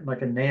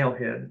a nail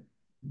head.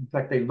 In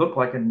fact, they look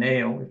like a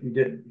nail if you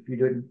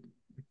didn't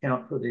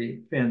account for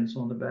the fins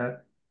on the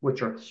back,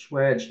 which are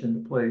swedged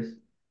into place.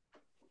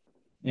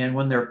 And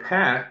when they're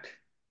packed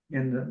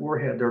in the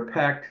warhead, they're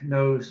packed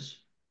nose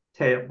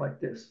tail like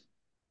this.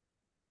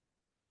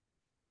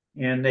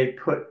 And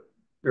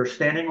they're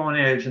standing on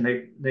edge, and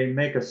they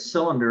make a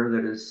cylinder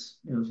that is,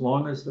 you know, as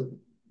long as the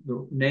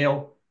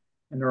nail,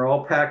 and they're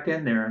all packed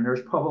in there. And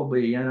there's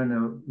probably, I don't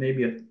know,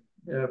 maybe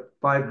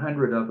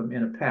 500 of them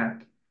in a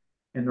pack,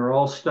 and they're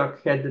all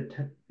stuck head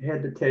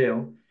to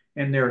tail,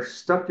 and they're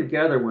stuck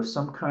together with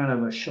some kind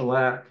of a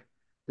shellac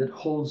that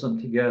holds them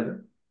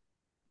together.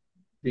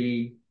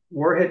 The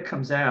warhead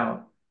comes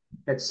out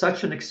at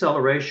such an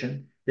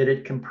acceleration that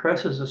it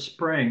compresses a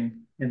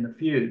spring in the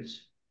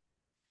fuse.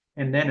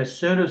 And then as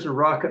soon as the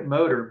rocket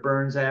motor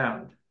burns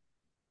out,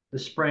 the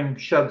spring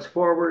shoves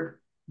forward,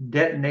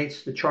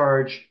 detonates the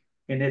charge,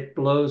 and it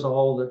blows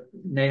all the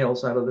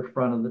nails out of the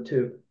front of the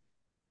tube.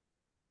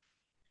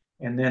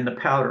 And then the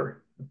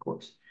powder, of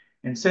course.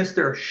 And since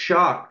they're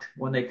shocked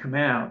when they come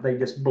out, they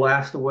just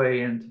blast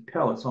away into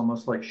pellets,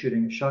 almost like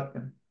shooting a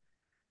shotgun.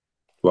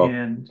 Wow.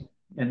 And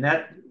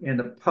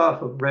the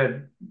puff of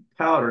red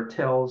powder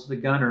tells the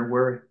gunner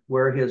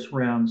where his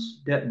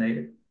rounds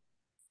detonated.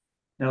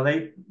 Now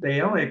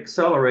they only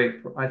accelerate,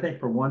 I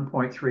think, for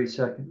 1.3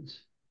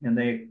 seconds, and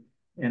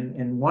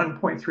in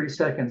 1.3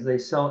 seconds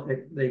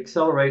they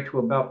accelerate to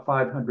about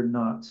 500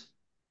 knots.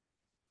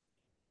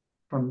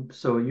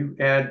 So you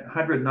add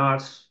 100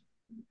 knots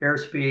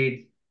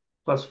airspeed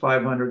plus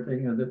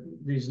 500. You know,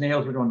 these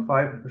nails are going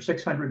 500 or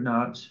 600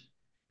 knots,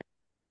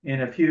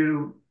 and if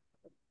you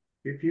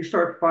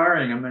start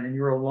firing them and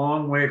you're a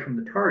long way from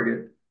the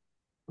target,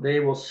 they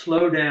will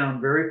slow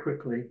down very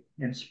quickly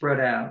and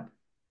spread out,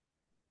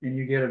 and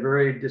you get a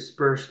very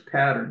dispersed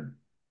pattern,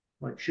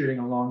 like shooting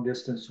a long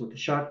distance with a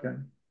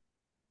shotgun.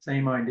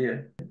 Same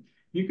idea.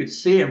 You could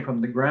see them from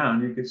the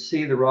ground. You could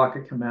see the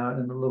rocket come out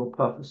in the little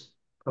puff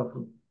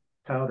of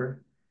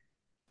powder,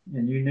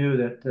 and you knew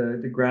that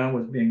the ground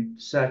was being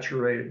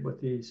saturated with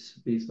these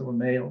little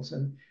nails.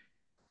 And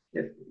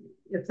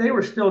if they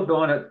were still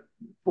going at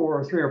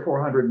 300 or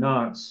 400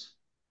 knots,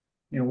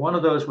 you know, one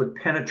of those would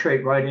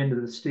penetrate right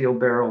into the steel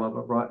barrel of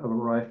a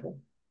rifle.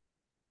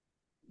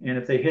 And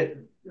if they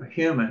hit a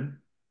human,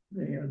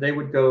 you know, they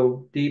would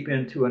go deep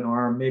into an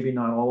arm, maybe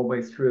not all the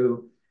way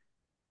through.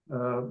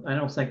 I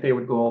don't think they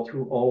would go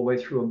all the way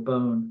through a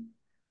bone.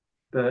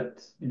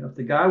 But you know, if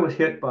the guy was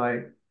hit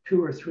by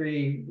 2 or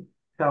 3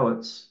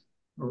 pellets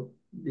or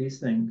these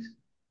things,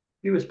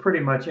 he was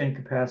pretty much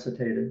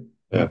incapacitated.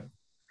 Yeah,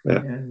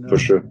 And for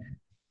sure.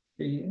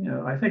 you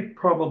know, I think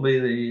probably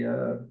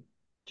the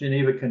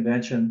Geneva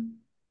Convention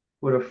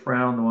would have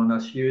frowned on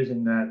us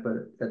using that,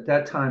 but at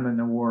that time in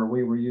the war,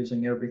 we were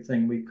using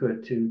everything we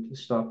could to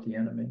stop the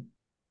enemy.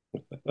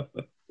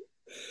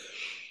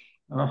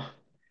 Oh,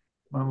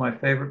 one of my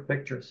favorite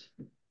pictures.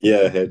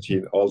 Yeah,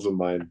 Hedgine, also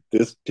mine.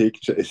 This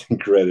picture is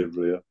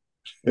incredible. Yeah,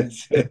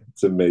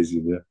 it's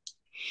amazing. Yeah,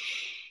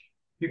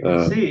 you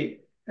can see.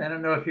 I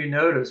don't know if you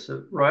notice,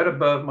 right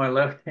above my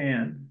left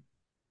hand,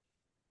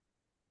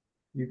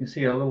 you can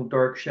see a little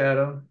dark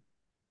shadow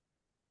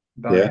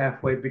about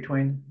halfway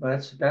between.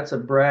 That's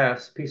a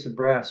piece of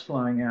brass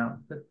flying out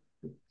that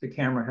the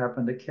camera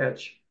happened to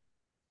catch.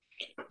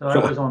 So I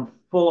was on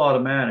full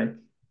automatic,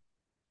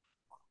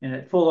 and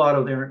at full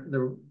auto,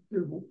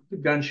 the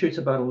gun shoots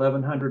about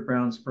 1,100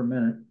 rounds per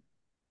minute.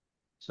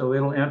 So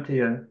it'll empty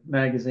a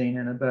magazine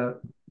in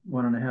about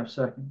 1.5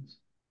 seconds.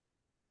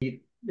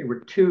 There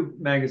were 2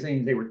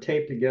 magazines, they were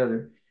taped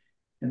together.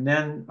 And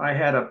then I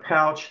had a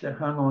pouch that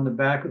hung on the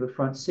back of the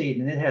front seat,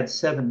 and it had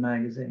 7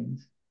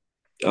 magazines.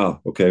 Oh,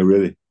 okay,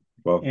 really?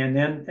 Wow. And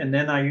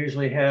then I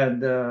usually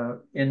had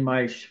in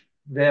my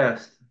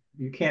vest,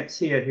 you can't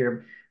see it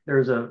here,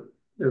 there's a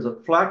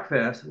flak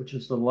vest, which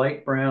is the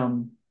light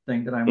brown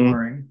thing that I'm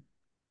wearing.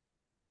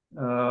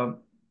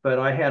 But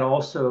I had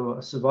also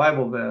a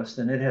survival vest,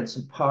 and it had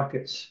some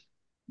pockets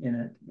in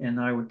it, and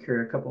I would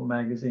carry a couple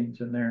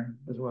magazines in there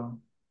as well.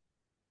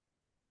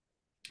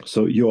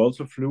 So you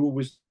also flew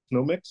with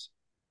Nomex?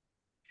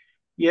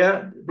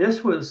 Yeah,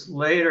 this was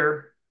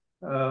later.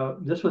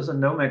 This was a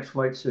Nomex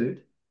flight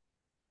suit.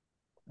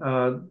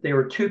 They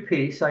were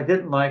two-piece. I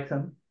didn't like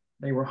them.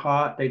 They were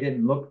hot. They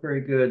didn't look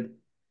very good.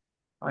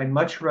 I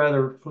much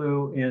rather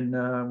flew in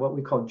what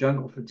we call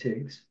jungle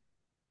fatigues.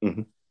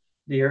 Hmm.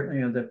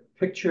 The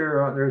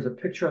picture, there's a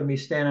picture of me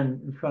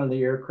standing in front of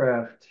the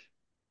aircraft,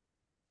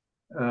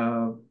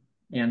 uh,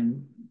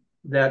 and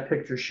that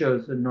picture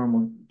shows the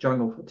normal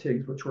jungle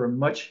fatigues, which were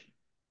much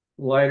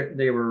lighter.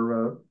 They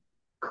were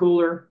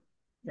cooler,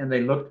 and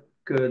they looked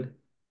good,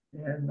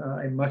 and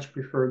I much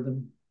preferred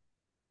them.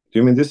 Do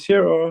you mean this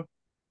year or?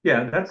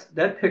 Yeah,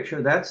 that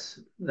picture.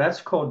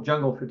 That's called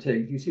jungle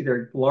fatigue. You see,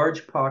 they're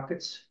large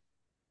pockets,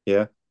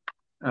 Yeah.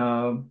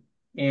 um,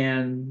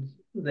 and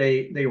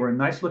they were a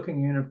nice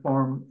looking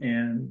uniform.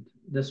 And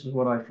this is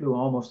what I flew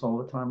almost all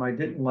the time. I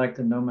didn't like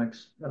the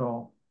Nomex at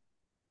all.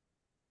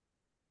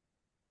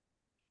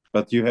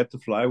 But you had to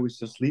fly with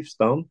the sleeves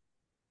down?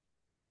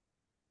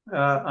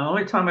 The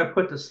only time I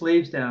put the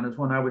sleeves down is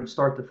when I would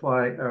start to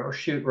fly or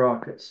shoot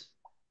rockets.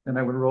 Then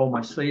I would roll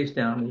my sleeves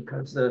down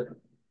because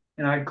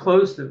and I'd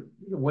close the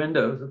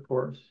windows, of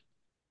course.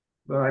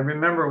 But I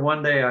remember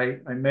one day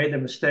I made the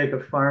mistake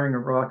of firing a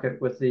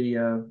rocket with see,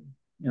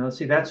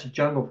 that's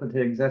jungle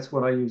fatigues. That's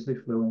what I usually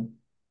flew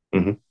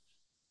in. Hmm.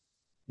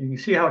 And you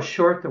see how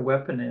short the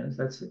weapon is.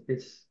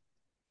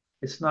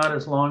 It's not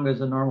as long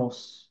as a normal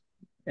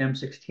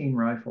M16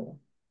 rifle.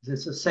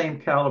 It's the same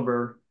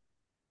caliber,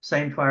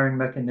 same firing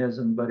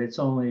mechanism, but it's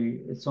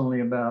only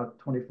about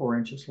 24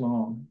 inches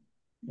long,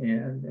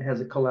 and it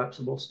has a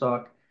collapsible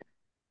stock.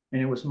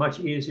 And it was much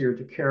easier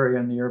to carry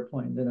on the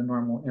airplane than a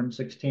normal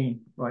M16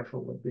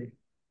 rifle would be.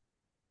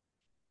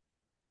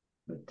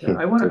 But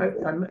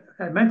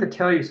I meant to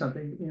tell you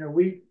something.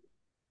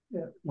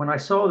 When I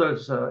saw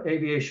those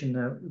aviation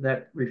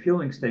that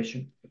refueling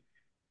station,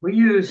 we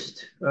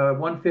used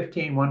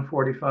 115,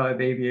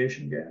 145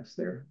 aviation gas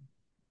there.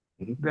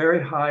 Hmm.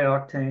 Very high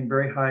octane,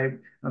 very high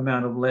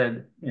amount of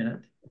lead in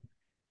it.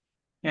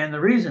 And the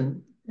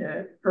reason,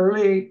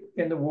 early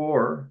in the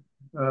war,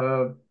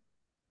 uh,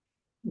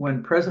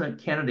 when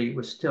President Kennedy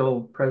was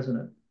still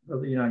president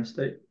of the United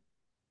States,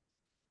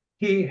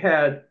 he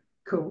had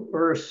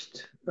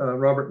coerced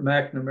Robert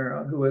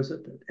McNamara, who was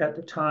at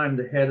the time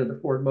the head of the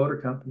Ford Motor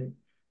Company,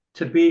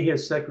 to be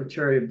his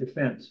Secretary of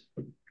Defense.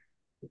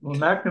 Well,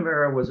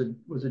 McNamara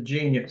was a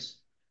genius.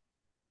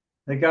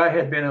 The guy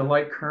had been a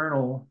light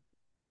colonel,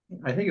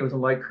 I think it was a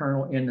light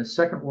colonel in the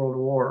Second World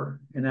War,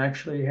 and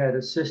actually had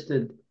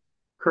assisted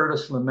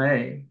Curtis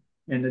LeMay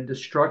in the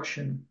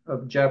destruction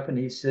of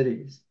Japanese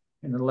cities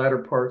in the latter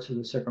parts of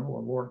the Second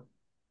World War.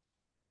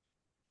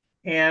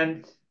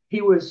 And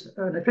he was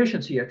an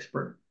efficiency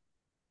expert.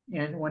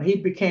 And when he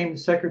became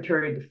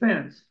Secretary of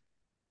Defense,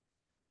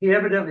 he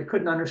evidently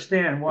couldn't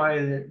understand why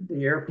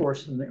the Air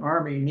Force and the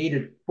Army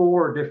needed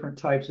four different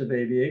types of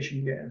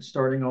aviation gas,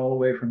 starting all the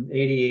way from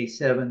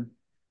 88.7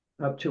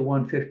 up to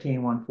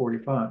 115,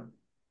 145.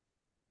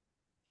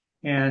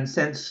 And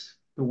since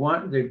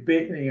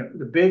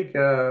the big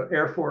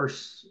Air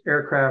Force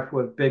aircraft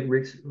with big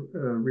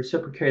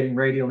reciprocating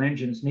radial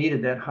engines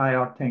needed that high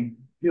octane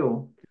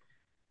fuel,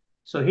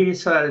 so he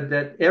decided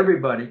that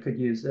everybody could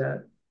use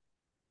that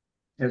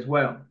as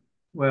well.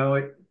 Well,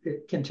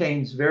 it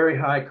contains very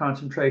high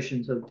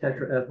concentrations of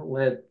tetraethyl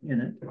lead in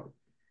it.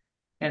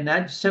 And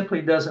that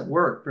simply doesn't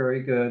work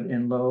very good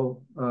in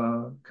low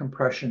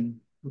compression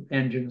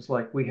engines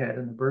like we had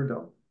in the Bird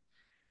Dog.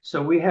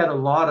 So we had a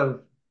lot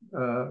of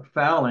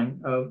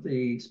fouling of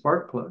the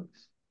spark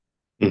plugs.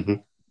 Hmm.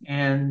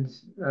 And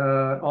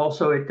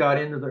also it got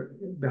into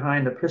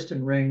behind the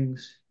piston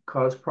rings,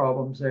 caused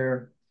problems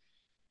there.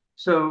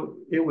 So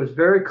it was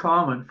very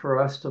common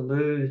for us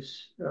to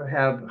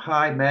have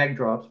high mag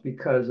drops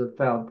because of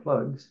fouled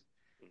plugs.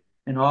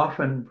 And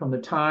often from the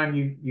time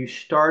you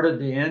started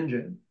the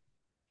engine,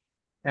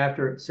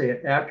 after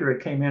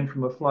it came in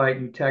from a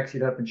flight, you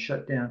taxied up and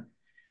shut down.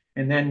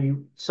 And then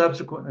you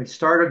subsequently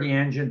started the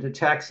engine to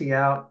taxi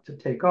out to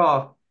take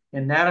off.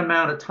 In that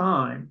amount of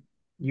time,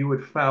 you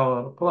would foul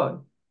out a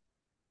plug.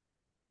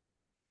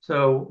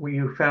 So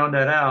we found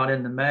that out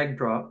in the mag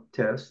drop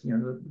test,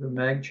 the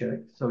mag check.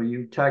 So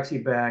you taxi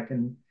back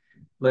and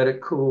let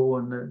it cool,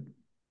 and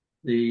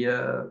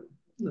the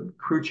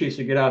crew chiefs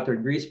would get out their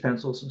grease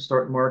pencils and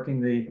start marking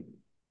the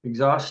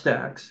exhaust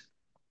stacks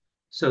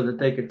so that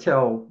they could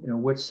tell,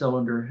 which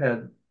cylinder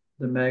had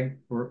the mag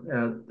or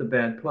the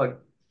bad plug.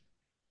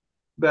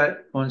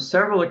 But on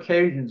several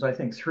occasions, I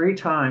think three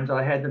times,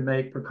 I had to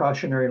make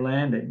precautionary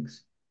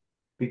landings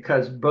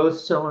because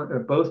both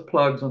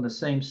plugs on the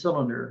same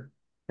cylinder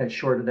had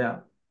shorted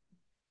out,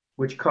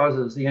 which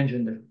causes the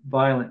engine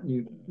to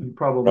you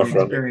probably Rough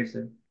running. experienced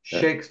it, Yeah.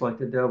 shakes like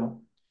the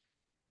devil.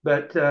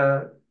 But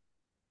the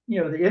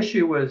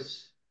issue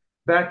was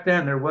back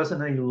then there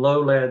wasn't any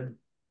low lead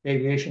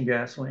aviation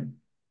gasoline.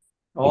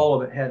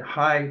 All of it had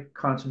high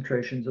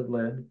concentrations of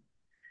lead.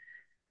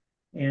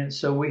 And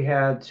so we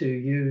had to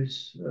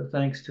use,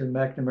 thanks to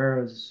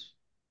McNamara's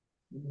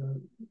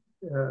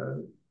uh,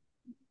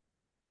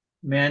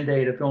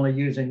 mandate of only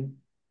using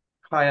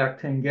high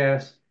octane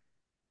gas,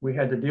 we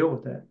had to deal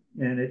with that,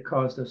 and it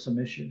caused us some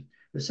issues.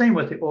 The same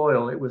with the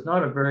oil. It was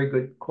not a very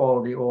good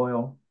quality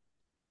oil.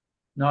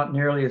 not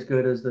nearly as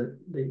good as the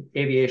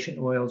aviation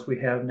oils we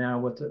have now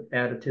with the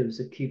additives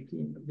that keep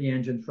the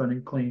engines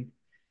running clean.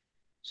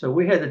 So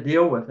we had to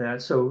deal with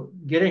that. So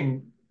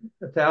getting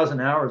 1,000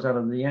 hours out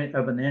of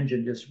an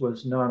engine just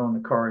was not on the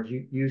cards.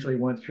 You usually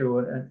went through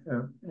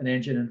an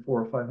engine in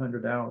 400 or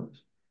 500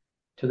 hours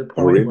to the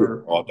Oh, point really?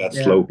 where, Oh, that's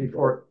yeah, slow.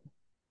 before,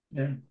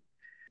 yeah,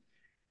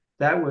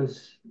 that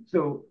was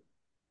so.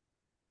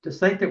 To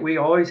think that we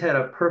always had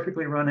a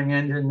perfectly running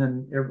engine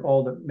and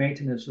all the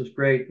maintenance was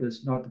great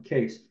is not the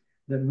case.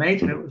 The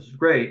maintenance was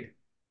great,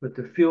 but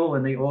the fuel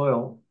and the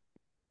oil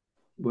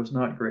was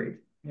not great,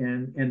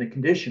 and the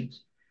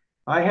conditions.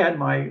 I had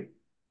my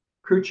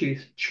crew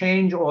chiefs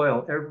change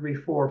oil every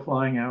 4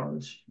 flying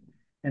hours,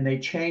 and they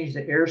changed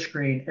the air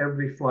screen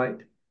every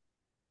flight.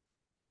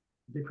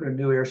 They put a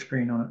new air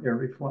screen on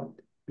every flight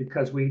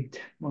because when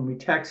we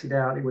taxied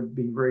out, it would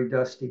be very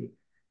dusty,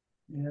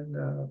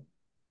 and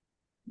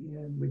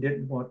we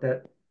didn't want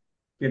that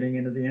getting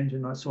into the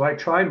engine. So I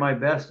tried my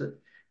best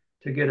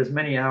to get as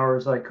many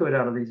hours as I could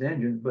out of these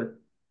engines, but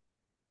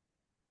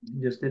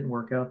it just didn't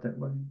work out that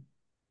way.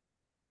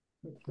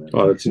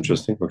 Oh, that's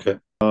interesting. Okay.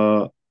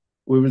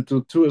 We will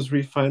do 2 or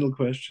 3 final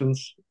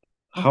questions.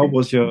 How Okay.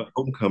 was your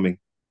homecoming?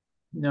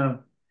 No,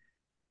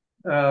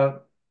 uh,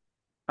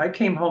 I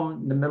came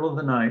home in the middle of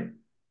the night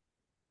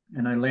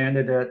and I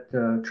landed at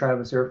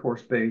Travis Air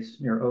Force Base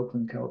near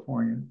Oakland,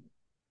 California.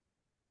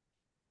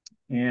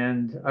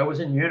 And I was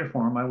in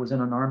uniform. I was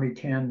in an Army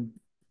 10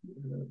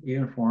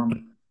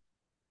 uniform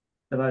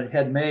that I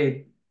had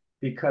made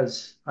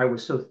because I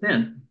was so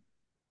thin.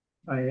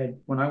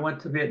 When I went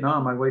to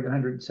Vietnam, I weighed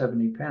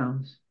 170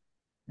 pounds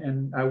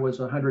and I was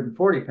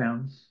 140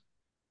 pounds,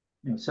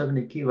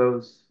 70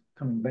 kilos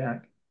coming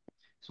back.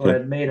 So I Yeah.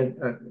 had made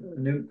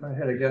I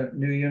had a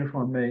new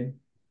uniform made.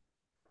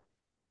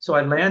 So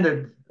I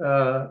landed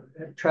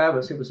at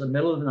Travis. It was the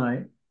middle of the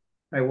night.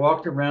 I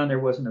walked around. There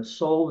wasn't a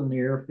soul in the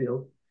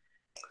airfield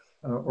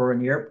or in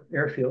the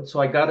airfield.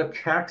 So I got a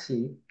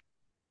taxi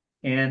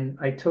and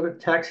I took a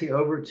taxi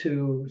over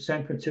to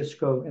San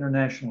Francisco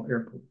International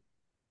Airport.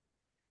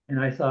 And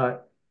I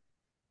thought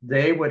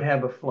they would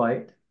have a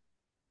flight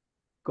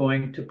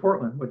going to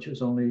Portland, which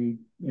is only,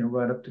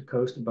 right up the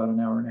coast, about an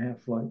hour and a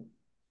half flight.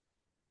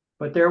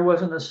 But there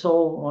wasn't a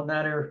soul on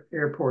that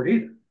airport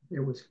either. It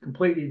was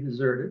completely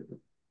deserted.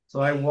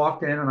 So I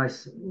walked in and I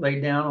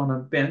laid down on a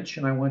bench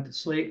and I went to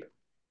sleep.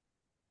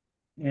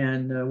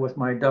 And with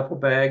my duffel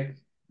bag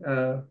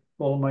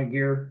full of my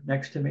gear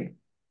next to me.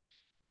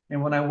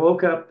 And when I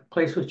woke up, the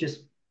place was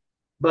just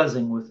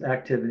buzzing with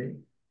activity.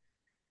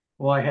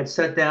 Well, I had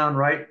sat down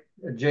right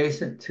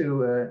adjacent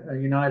to a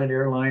United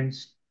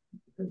Airlines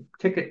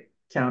ticket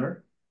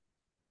counter.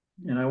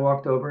 And I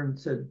walked over and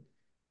said,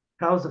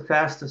 "How's the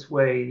fastest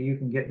way you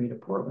can get me to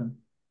Portland?"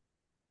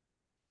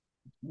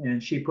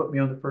 And she put me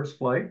on the first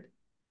flight.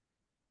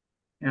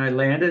 And I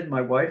landed.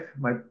 My wife,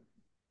 my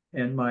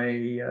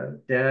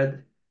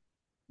dad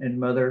and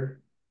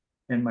mother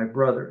and my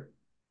brother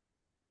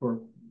were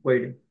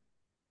waiting.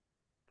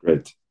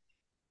 Great.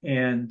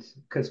 And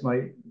because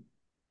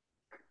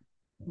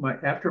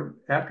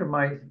after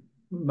my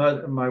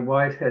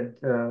wife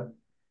had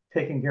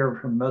taken care of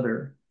her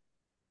mother,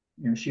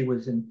 she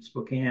was in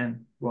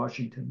Spokane,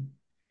 Washington.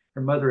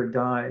 Her mother had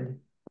died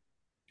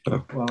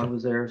Oh, while I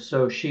was there,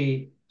 so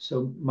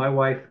my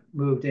wife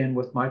moved in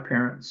with my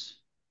parents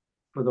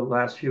for the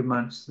last few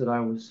months that I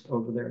was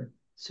over there.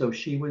 So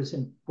she was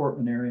in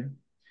Portland area.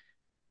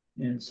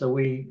 And so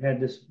we had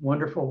this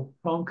wonderful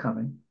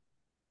homecoming.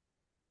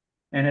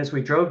 And as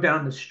we drove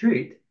down the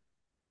street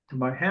to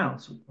my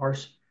house,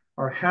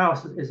 our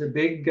house is a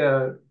big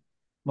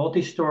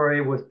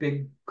multi-story with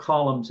big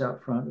columns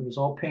out front. It was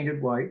all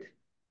painted white.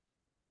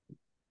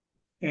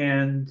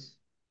 And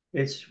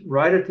it's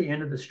right at the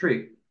end of the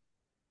street.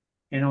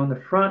 And on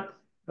the front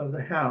of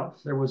the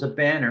house, there was a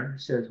banner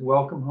that says,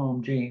 "Welcome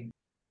home, Gene."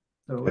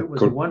 So yeah, it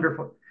was a cool.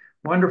 wonderful,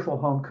 wonderful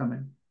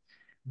homecoming.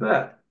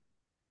 But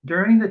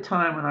during the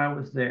time when I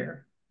was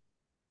there,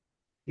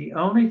 the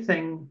only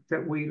thing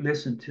that we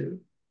listened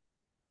to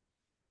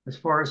as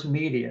far as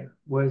media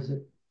was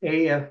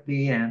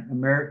AFVN,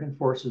 American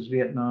Forces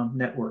Vietnam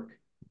Network,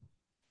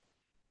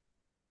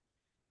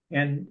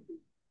 and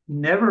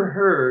never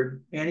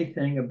heard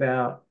anything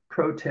about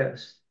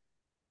protests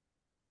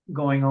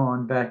going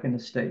on back in the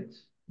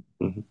States.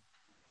 Mhm.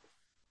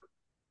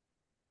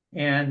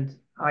 And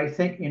I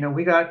think,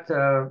 we got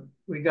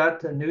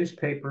the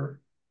newspaper,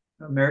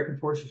 American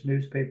Forces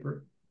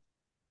newspaper,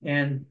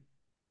 and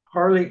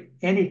hardly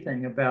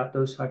anything about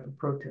those type of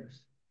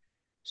protests.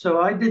 So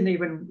I didn't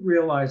even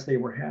realize they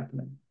were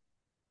happening.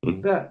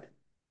 Mhm. But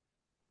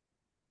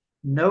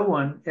no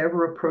one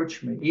ever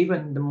approached me.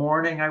 Even the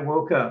morning I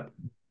woke up,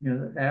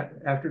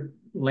 after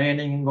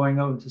landing and going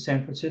over to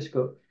San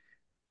Francisco,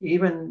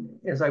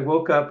 even as I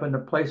woke up and the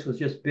place was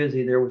just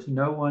busy, there was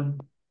no one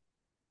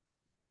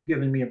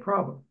giving me a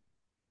problem.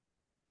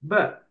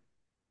 But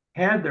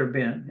had there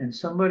been, and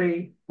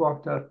somebody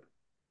walked up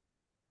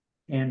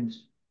and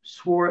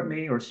swore at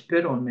me or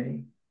spit on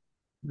me,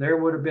 there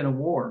would have been a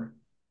war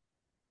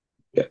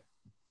Yeah.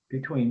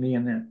 between me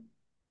and them.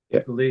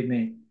 Yeah. Believe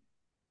me,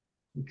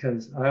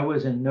 because I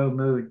was in no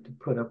mood to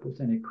put up with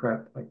any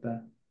crap like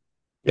that.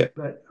 Yeah.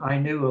 But I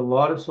knew a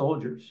lot of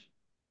soldiers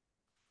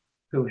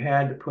who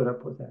had to put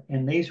up with that.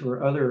 And these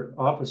were other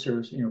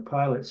officers,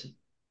 pilots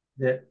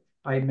that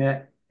I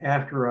met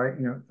after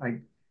I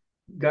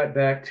got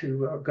back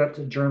to got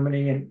to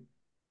Germany,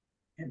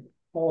 and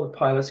all the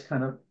pilots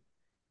kind of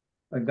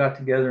got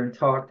together and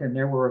talked, and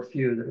there were a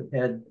few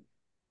that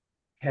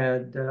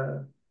had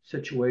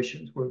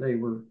situations where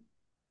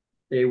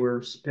they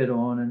were spit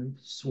on and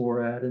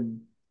swore at,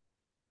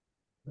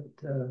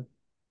 but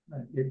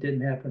it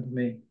didn't happen to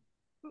me.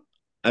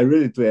 I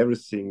really do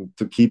everything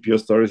to keep your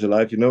stories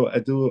alive. I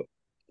do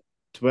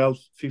 12,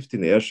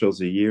 15 air shows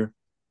a year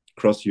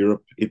across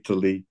Europe,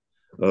 Italy,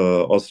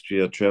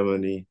 Austria,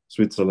 Germany,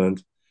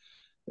 Switzerland.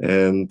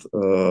 And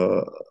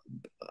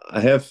I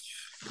have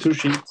 2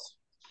 sheets.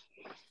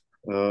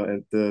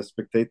 And the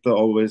spectator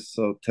always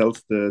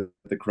tells the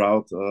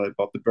crowd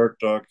about the bird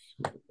dog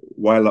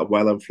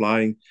while I'm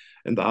flying.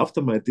 And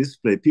after my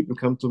display, people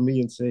come to me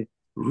and say,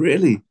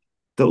 "Really?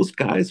 Those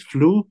guys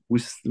flew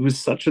with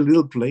such a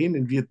little plane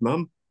in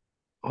Vietnam?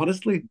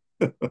 Honestly?"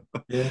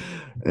 Yeah.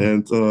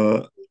 And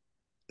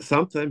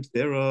sometimes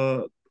there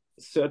are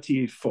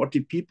 30,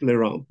 40 people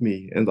around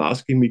me and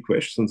asking me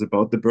questions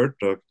about the bird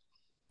dog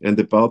and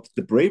about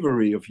the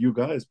bravery of you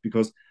guys,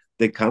 because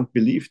they can't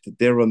believe that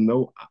there are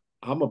no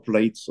armor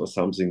plates or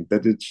something,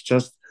 that it's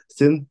just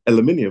thin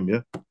aluminium.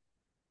 Yeah.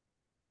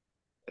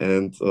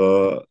 And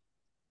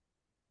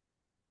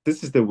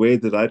this is the way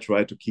that I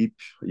try to keep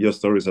your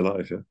stories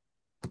alive. Yeah.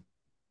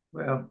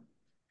 Well,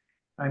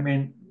 I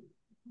mean,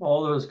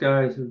 all those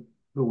guys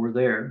who were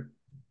there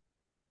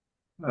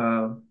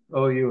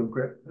owe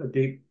you a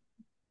deep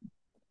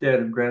debt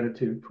of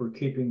gratitude for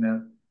keeping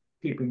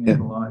Yeah. it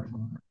alive.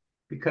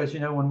 Because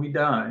when we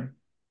die,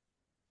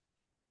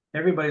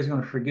 everybody's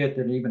going to forget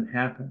that it even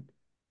happened.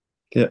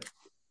 Yeah.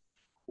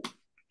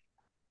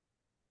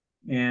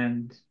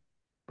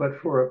 But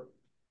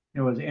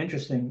it was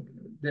interesting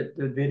that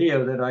the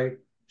video that I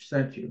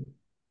sent you,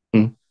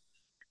 Mm.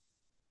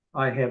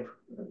 I have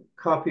a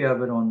copy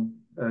of it on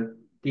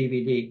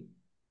DVD.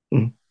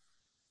 Mm.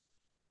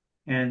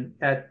 And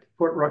at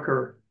Fort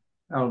Rucker,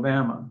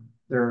 Alabama,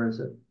 there is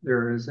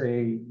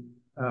a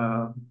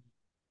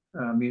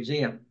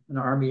museum, an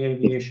Army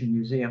Aviation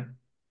Museum.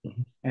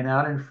 Mhm. And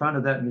out in front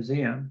of that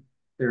museum,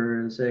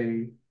 there is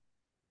a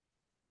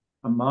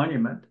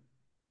monument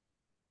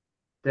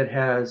that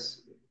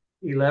has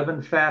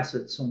 11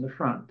 facets on the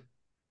front.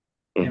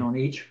 Mhm. And on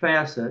each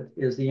facet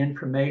is the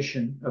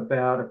information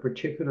about a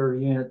particular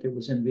unit that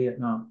was in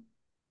Vietnam.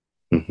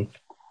 Mhm.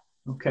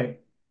 Okay.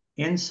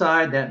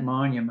 Inside that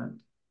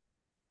monument,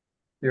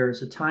 there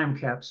is a time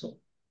capsule.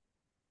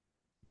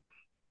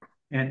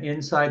 And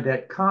inside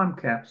that time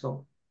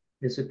capsule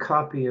is a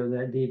copy of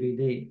that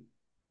DVD.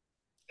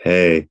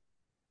 Hey.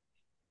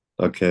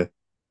 Okay.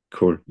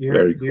 Cool.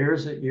 Very cool.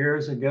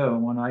 Years ago,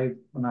 when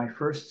I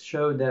first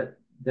showed that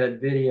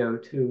video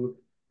to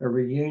a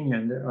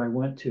reunion that I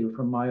went to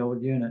from my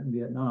old unit in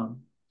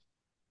Vietnam,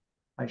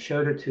 I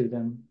showed it to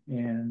them,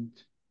 and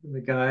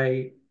the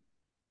guy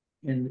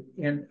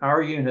in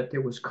our unit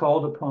that was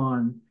called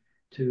upon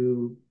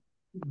to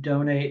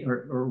donate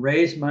or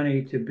raise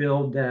money to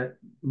build that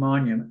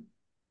monument,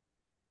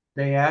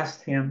 they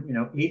asked him,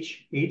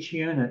 each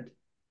unit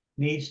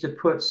needs to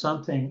put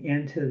something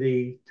into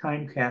the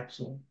time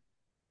capsule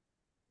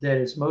that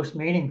is most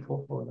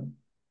meaningful for them.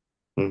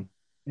 Mm.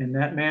 And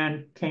that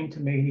man came to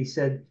me, he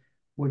said,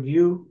 "Would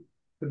you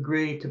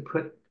agree to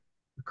put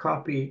a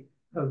copy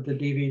of the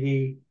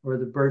DVD or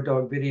the bird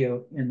dog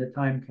video in the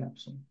time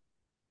capsule?"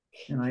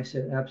 And I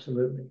said,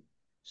 "Absolutely."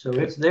 So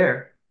Okay. it's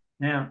there.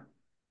 Now,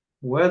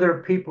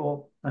 whether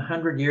people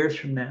 100 years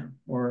from now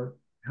or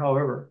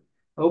however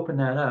open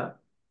that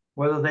up,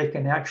 whether they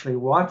can actually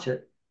watch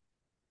it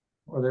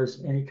or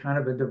there's any kind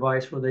of a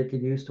device where they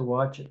could use to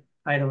watch it,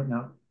 I don't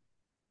know.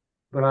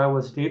 But I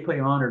was deeply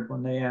honored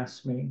when they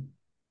asked me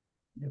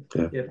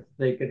Yeah. if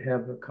they could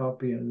have a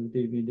copy of the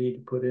DVD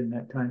to put in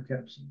that time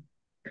capsule.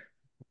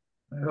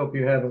 I hope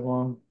you have a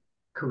long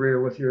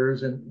career with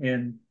yours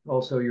and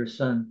also your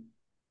son.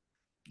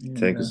 And,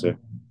 Thank you, sir.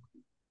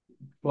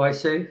 fly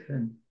safe,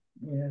 and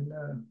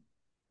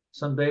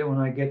someday when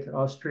I get to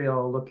Austria,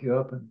 I'll look you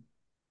up and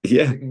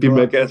Yeah. we can Be go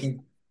my out, we guest.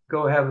 can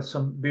go have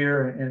some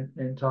beer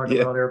and talk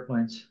Yeah. about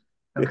airplanes.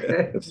 Yeah.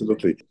 Okay.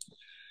 Absolutely.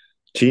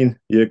 Gene,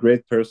 you're a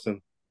great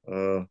person.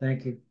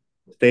 Thank you.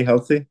 Stay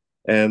healthy,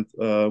 and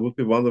would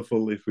be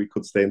wonderful if we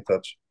could stay in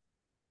touch.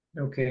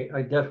 Okay,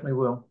 I definitely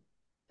will.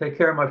 Take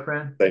care, my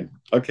friend. Thank.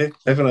 Okay.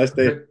 Have a nice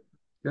day.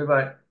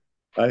 Goodbye.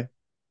 Bye.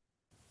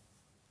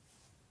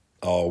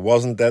 Oh,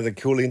 wasn't that a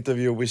cool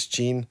interview with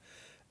Gene?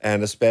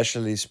 And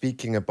especially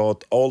speaking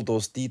about all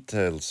those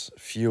details,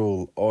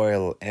 fuel,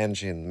 oil,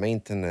 engine,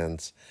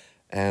 maintenance,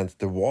 and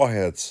the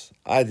warheads.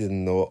 I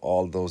didn't know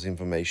all those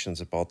informations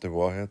about the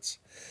warheads.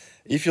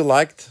 If you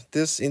liked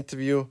this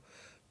interview,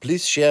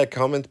 please share a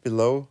comment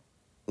below,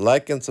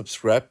 like and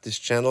subscribe this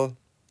channel,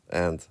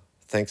 and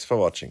thanks for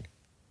watching.